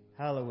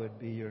 hallowed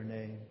be your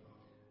name.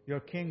 Your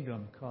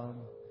kingdom come,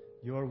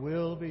 your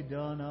will be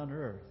done on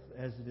earth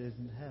as it is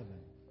in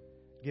heaven.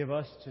 Give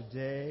us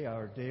today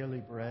our daily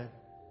bread.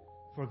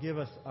 Forgive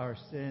us our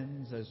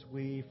sins as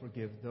we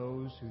forgive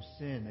those who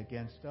sin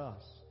against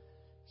us.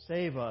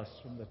 Save us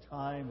from the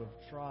time of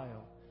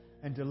trial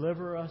and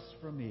deliver us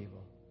from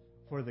evil.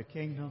 For the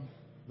kingdom,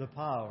 the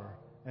power,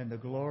 and the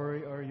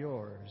glory are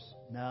yours,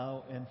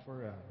 now and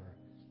forever.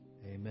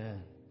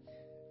 Amen.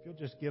 If you'll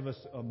just give us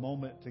a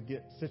moment to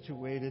get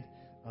situated.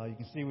 You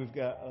can see we've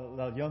got a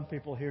lot of young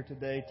people here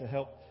today to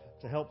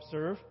help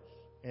serve.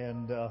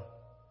 And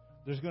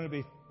there's going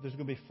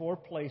to be 4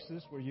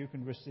 places where you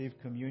can receive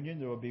communion.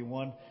 There will be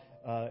one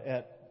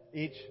at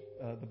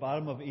the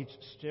bottom of each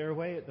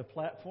stairway at the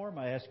platform.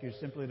 I ask you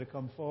simply to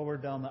come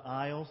forward down the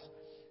aisles.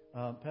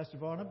 Pastor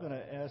Vaughn, I'm going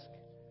to ask...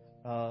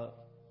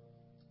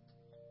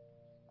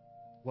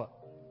 what?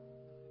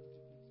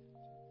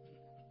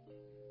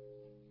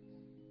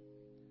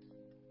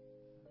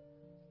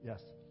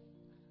 Yes.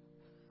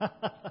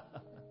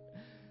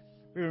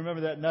 We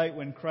remember that night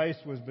when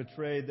Christ was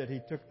betrayed, that he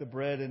took the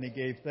bread and he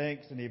gave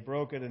thanks and he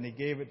broke it and he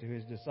gave it to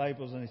his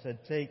disciples and he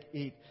said, "Take,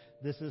 eat.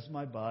 This is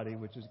my body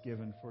which is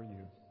given for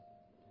you."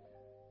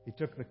 He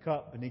took the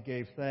cup and he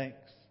gave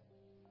thanks.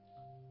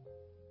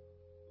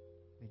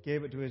 He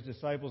gave it to his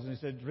disciples and he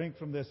said, "Drink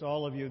from this,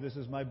 all of you. This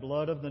is my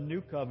blood of the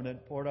new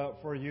covenant poured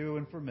out for you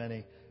and for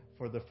many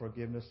for the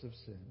forgiveness of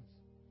sins."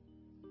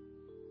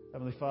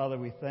 Heavenly Father,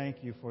 we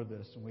thank you for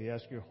this, and we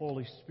ask your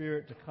Holy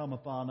Spirit to come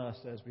upon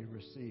us as we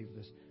receive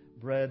this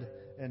bread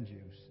and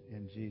juice.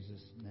 In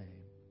Jesus'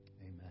 name,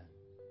 amen.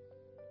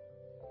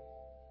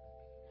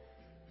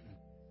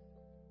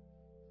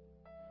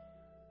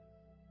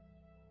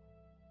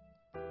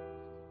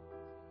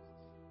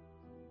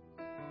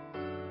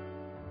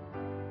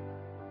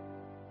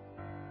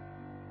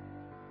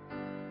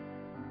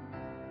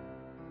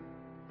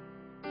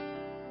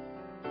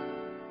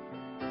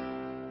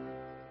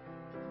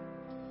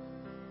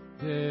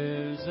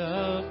 There's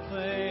a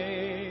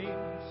place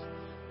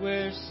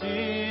where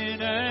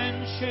sin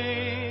and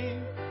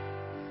shame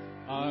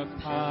are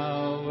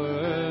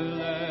powerless.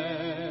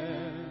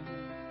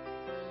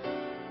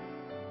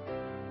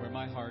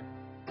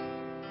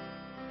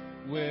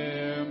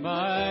 Where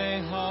my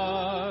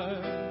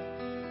heart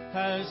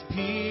has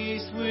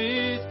peace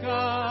with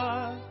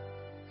God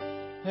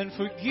and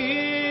forgiveness.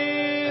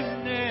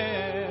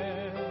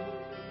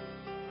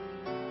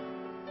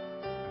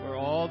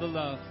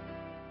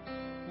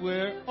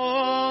 Where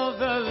all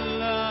the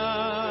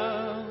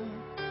love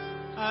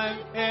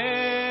I've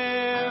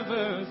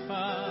ever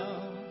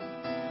found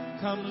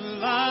comes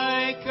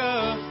like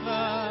a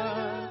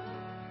flood,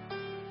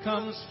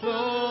 comes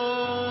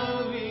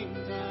flowing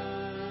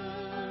down.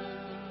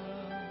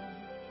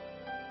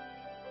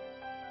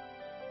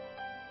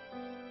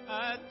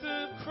 At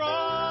the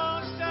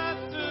cross,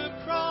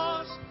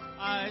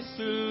 I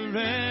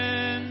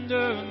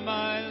surrender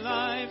my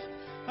life.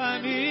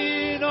 I'm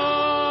in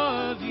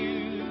awe of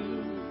you.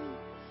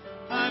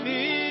 I'm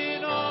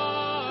in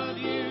awe of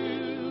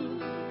you.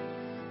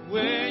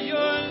 Where your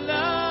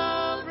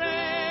love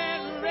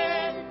ran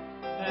red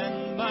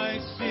and my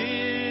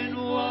sin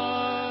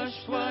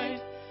washed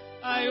white,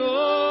 I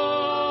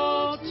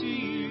owe to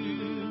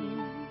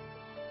you.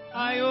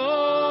 I owe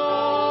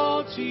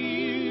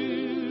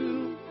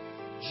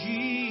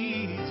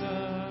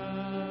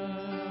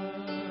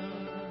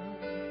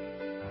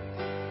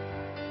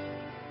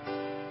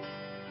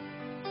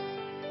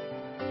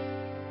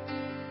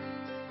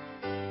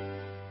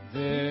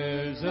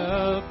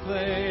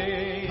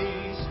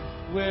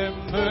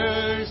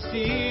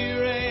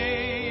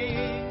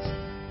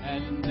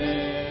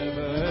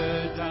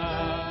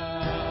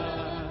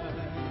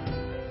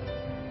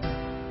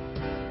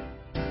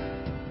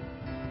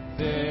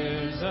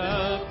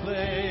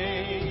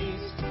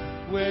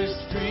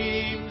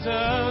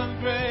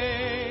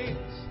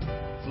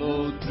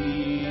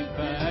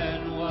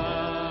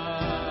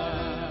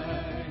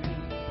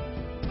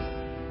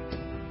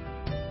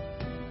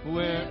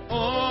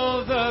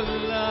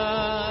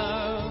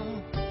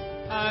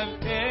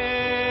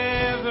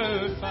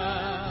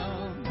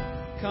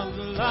comes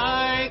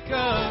like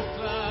a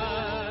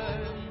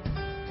flood,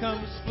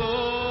 comes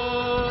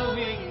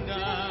flowing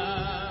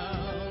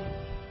down.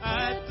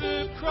 At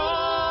the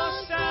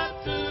cross,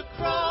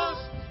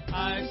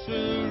 I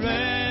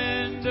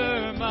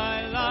surrender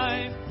my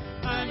life.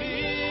 I'm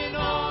in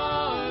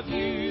awe of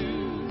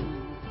you.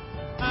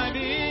 I'm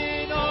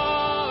in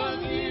awe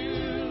of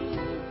you.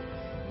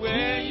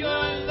 Where your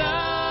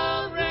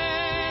love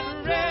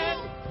ran red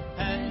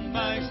and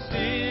my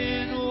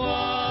sin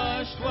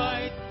washed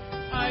white,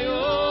 I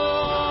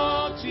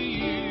owe to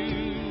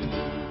you.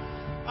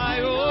 I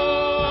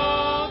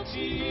owe to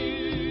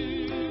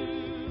you.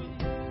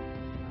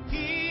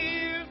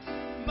 Here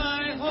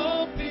my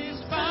hope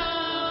is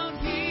found,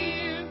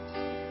 here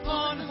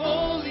on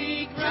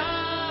holy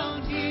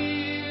ground.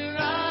 Here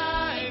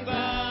I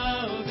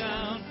bow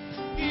down.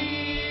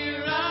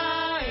 Here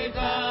I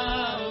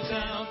bow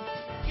down.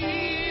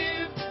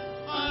 Here,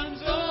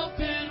 arms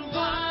open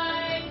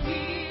wide.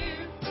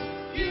 Here,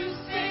 you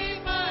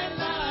save my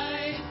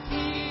life.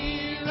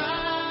 Here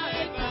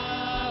I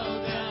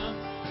bow down.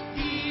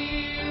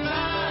 Here I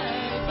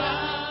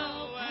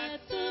bow at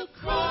the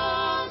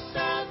cross,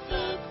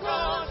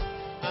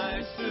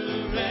 I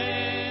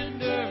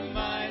surrender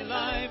my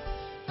life.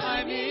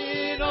 I'm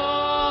in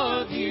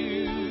awe of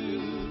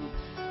you.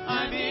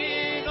 I'm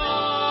in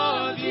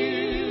awe of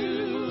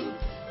you.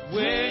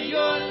 Where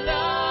your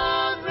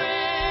love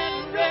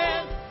ran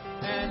red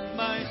and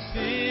my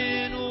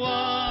sin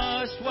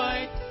washed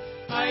white,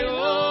 I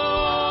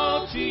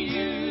owe to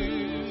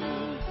you.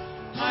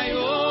 I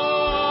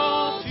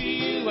owe to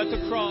you at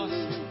the cross.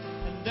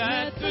 And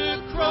at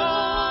the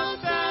cross,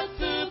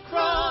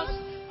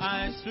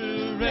 I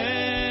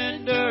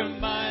surrender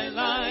my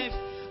life.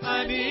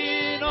 I'm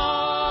in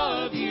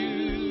awe of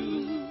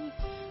you.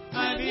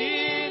 I'm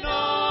in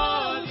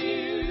awe of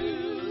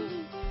you.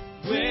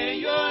 Where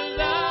your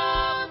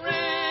love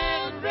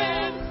ran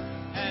red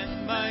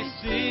and my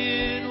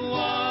sin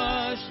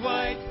washed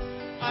white,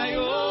 I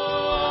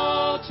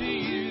owe to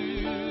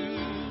you.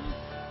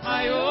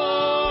 I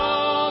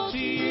owe to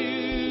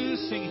you.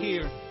 Sing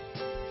here.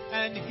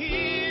 And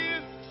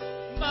here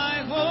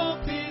my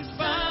hope is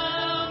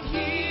found,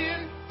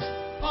 here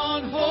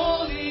on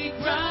holy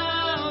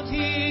ground.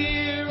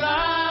 Here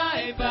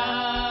I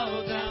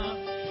bow down.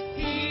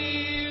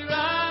 Here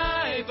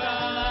I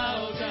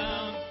bow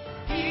down.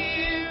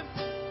 Here,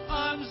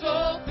 arms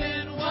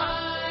open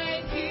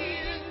wide.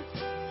 Here,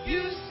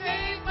 you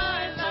save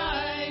my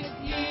life.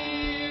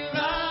 Here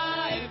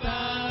I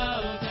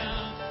bow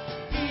down.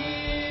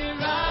 Here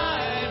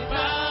I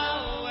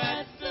bow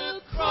at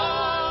the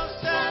cross,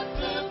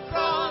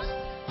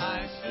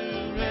 I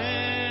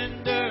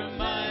surrender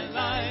my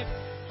life.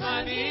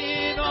 I'm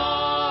in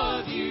awe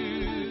of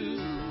you.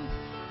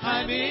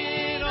 I'm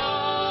in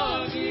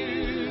awe of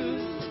you.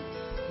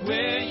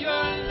 Where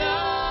your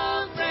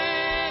love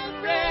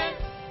ran red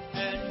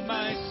and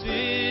my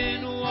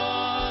sin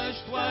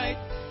washed white,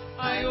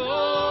 I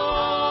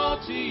owe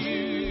to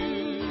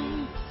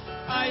you.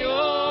 I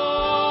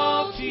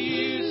owe to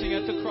you. Sing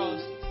at the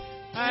cross.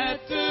 At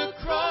the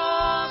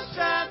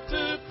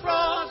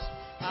cross,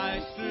 I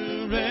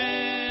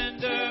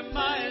surrender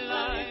my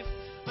life.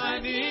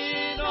 I'm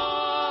in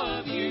awe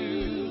of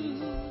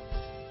you.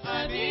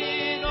 I'm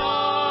in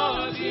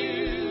awe of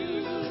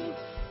you.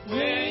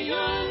 Where your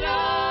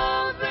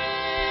love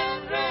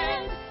ran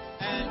red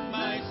and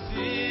my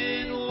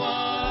sin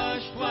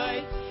washed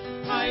white,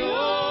 I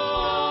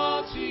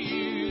owe to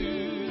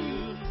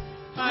you.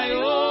 I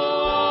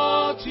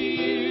owe to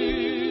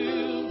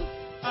you.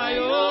 I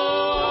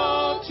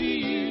owe to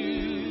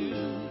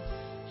you.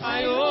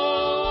 I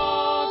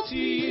owe to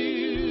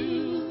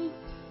you,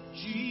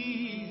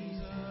 Jesus.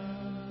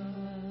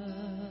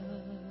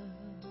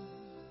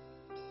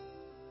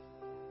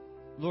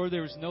 Lord,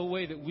 there is no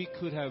way that we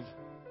could have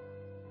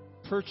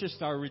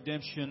purchased our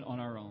redemption on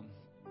our own.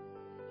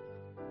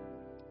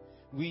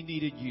 We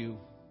needed you.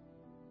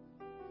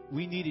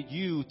 We needed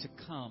you to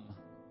come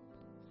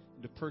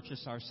and to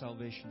purchase our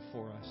salvation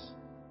for us.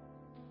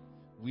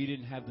 We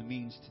didn't have the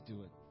means to do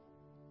it.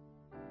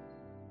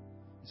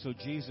 So,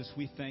 Jesus,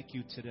 we thank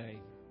you today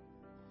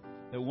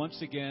that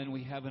once again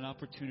we have an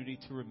opportunity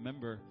to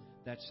remember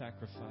that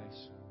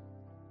sacrifice.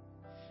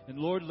 And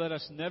Lord, let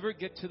us never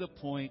get to the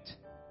point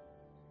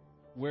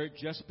where it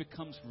just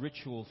becomes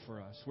ritual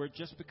for us, where it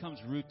just becomes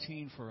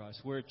routine for us,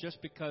 where it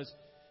just becomes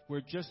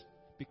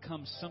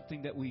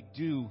something that we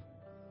do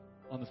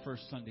on the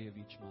first Sunday of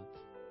each month.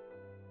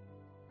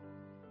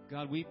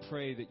 God, we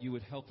pray that you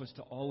would help us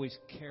to always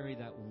carry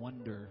that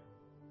wonder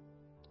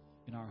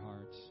in our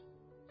hearts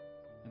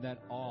and that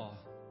awe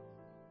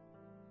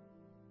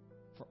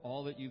for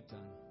all that you've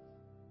done.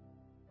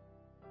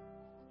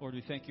 Lord,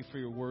 we thank you for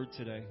your word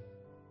today.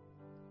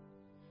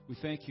 We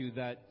thank you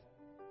that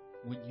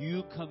when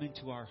you come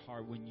into our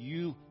heart,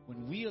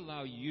 when we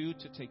allow you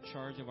to take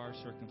charge of our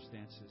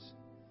circumstances,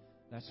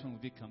 that's when we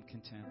become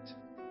content.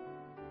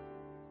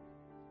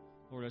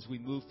 Lord, as we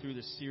move through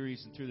this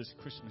series and through this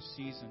Christmas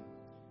season,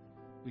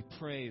 we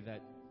pray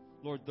that,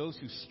 Lord, those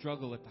who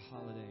struggle at the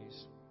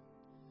holidays,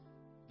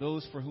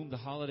 those for whom the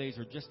holidays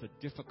are just a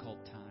difficult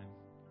time.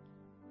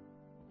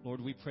 Lord,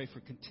 we pray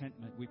for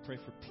contentment. We pray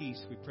for peace.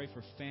 We pray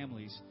for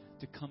families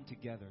to come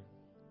together.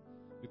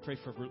 We pray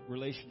for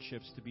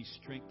relationships to be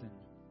strengthened,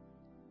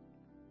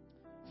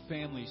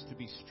 families to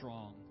be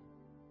strong.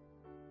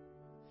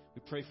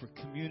 We pray for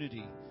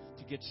community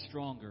to get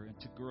stronger and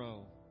to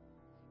grow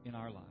in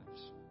our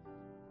lives.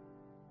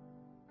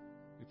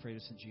 We pray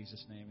this in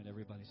Jesus' name, and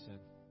everybody said,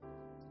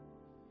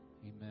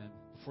 amen.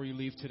 Before you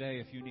leave today,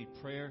 if you need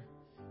prayer,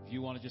 if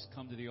you want to just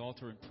come to the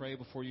altar and pray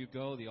before you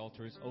go, the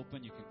altar is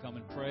open. You can come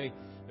and pray.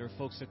 There are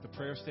folks at the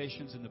prayer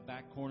stations in the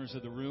back corners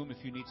of the room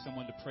if you need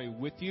someone to pray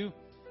with you.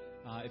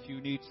 If you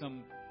need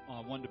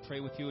someone to pray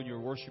with you and you're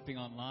worshiping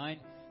online,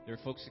 there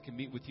are folks that can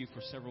meet with you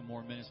for several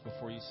more minutes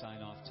before you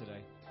sign off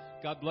today.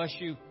 God bless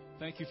you.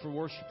 Thank you for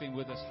worshiping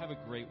with us. Have a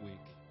great week.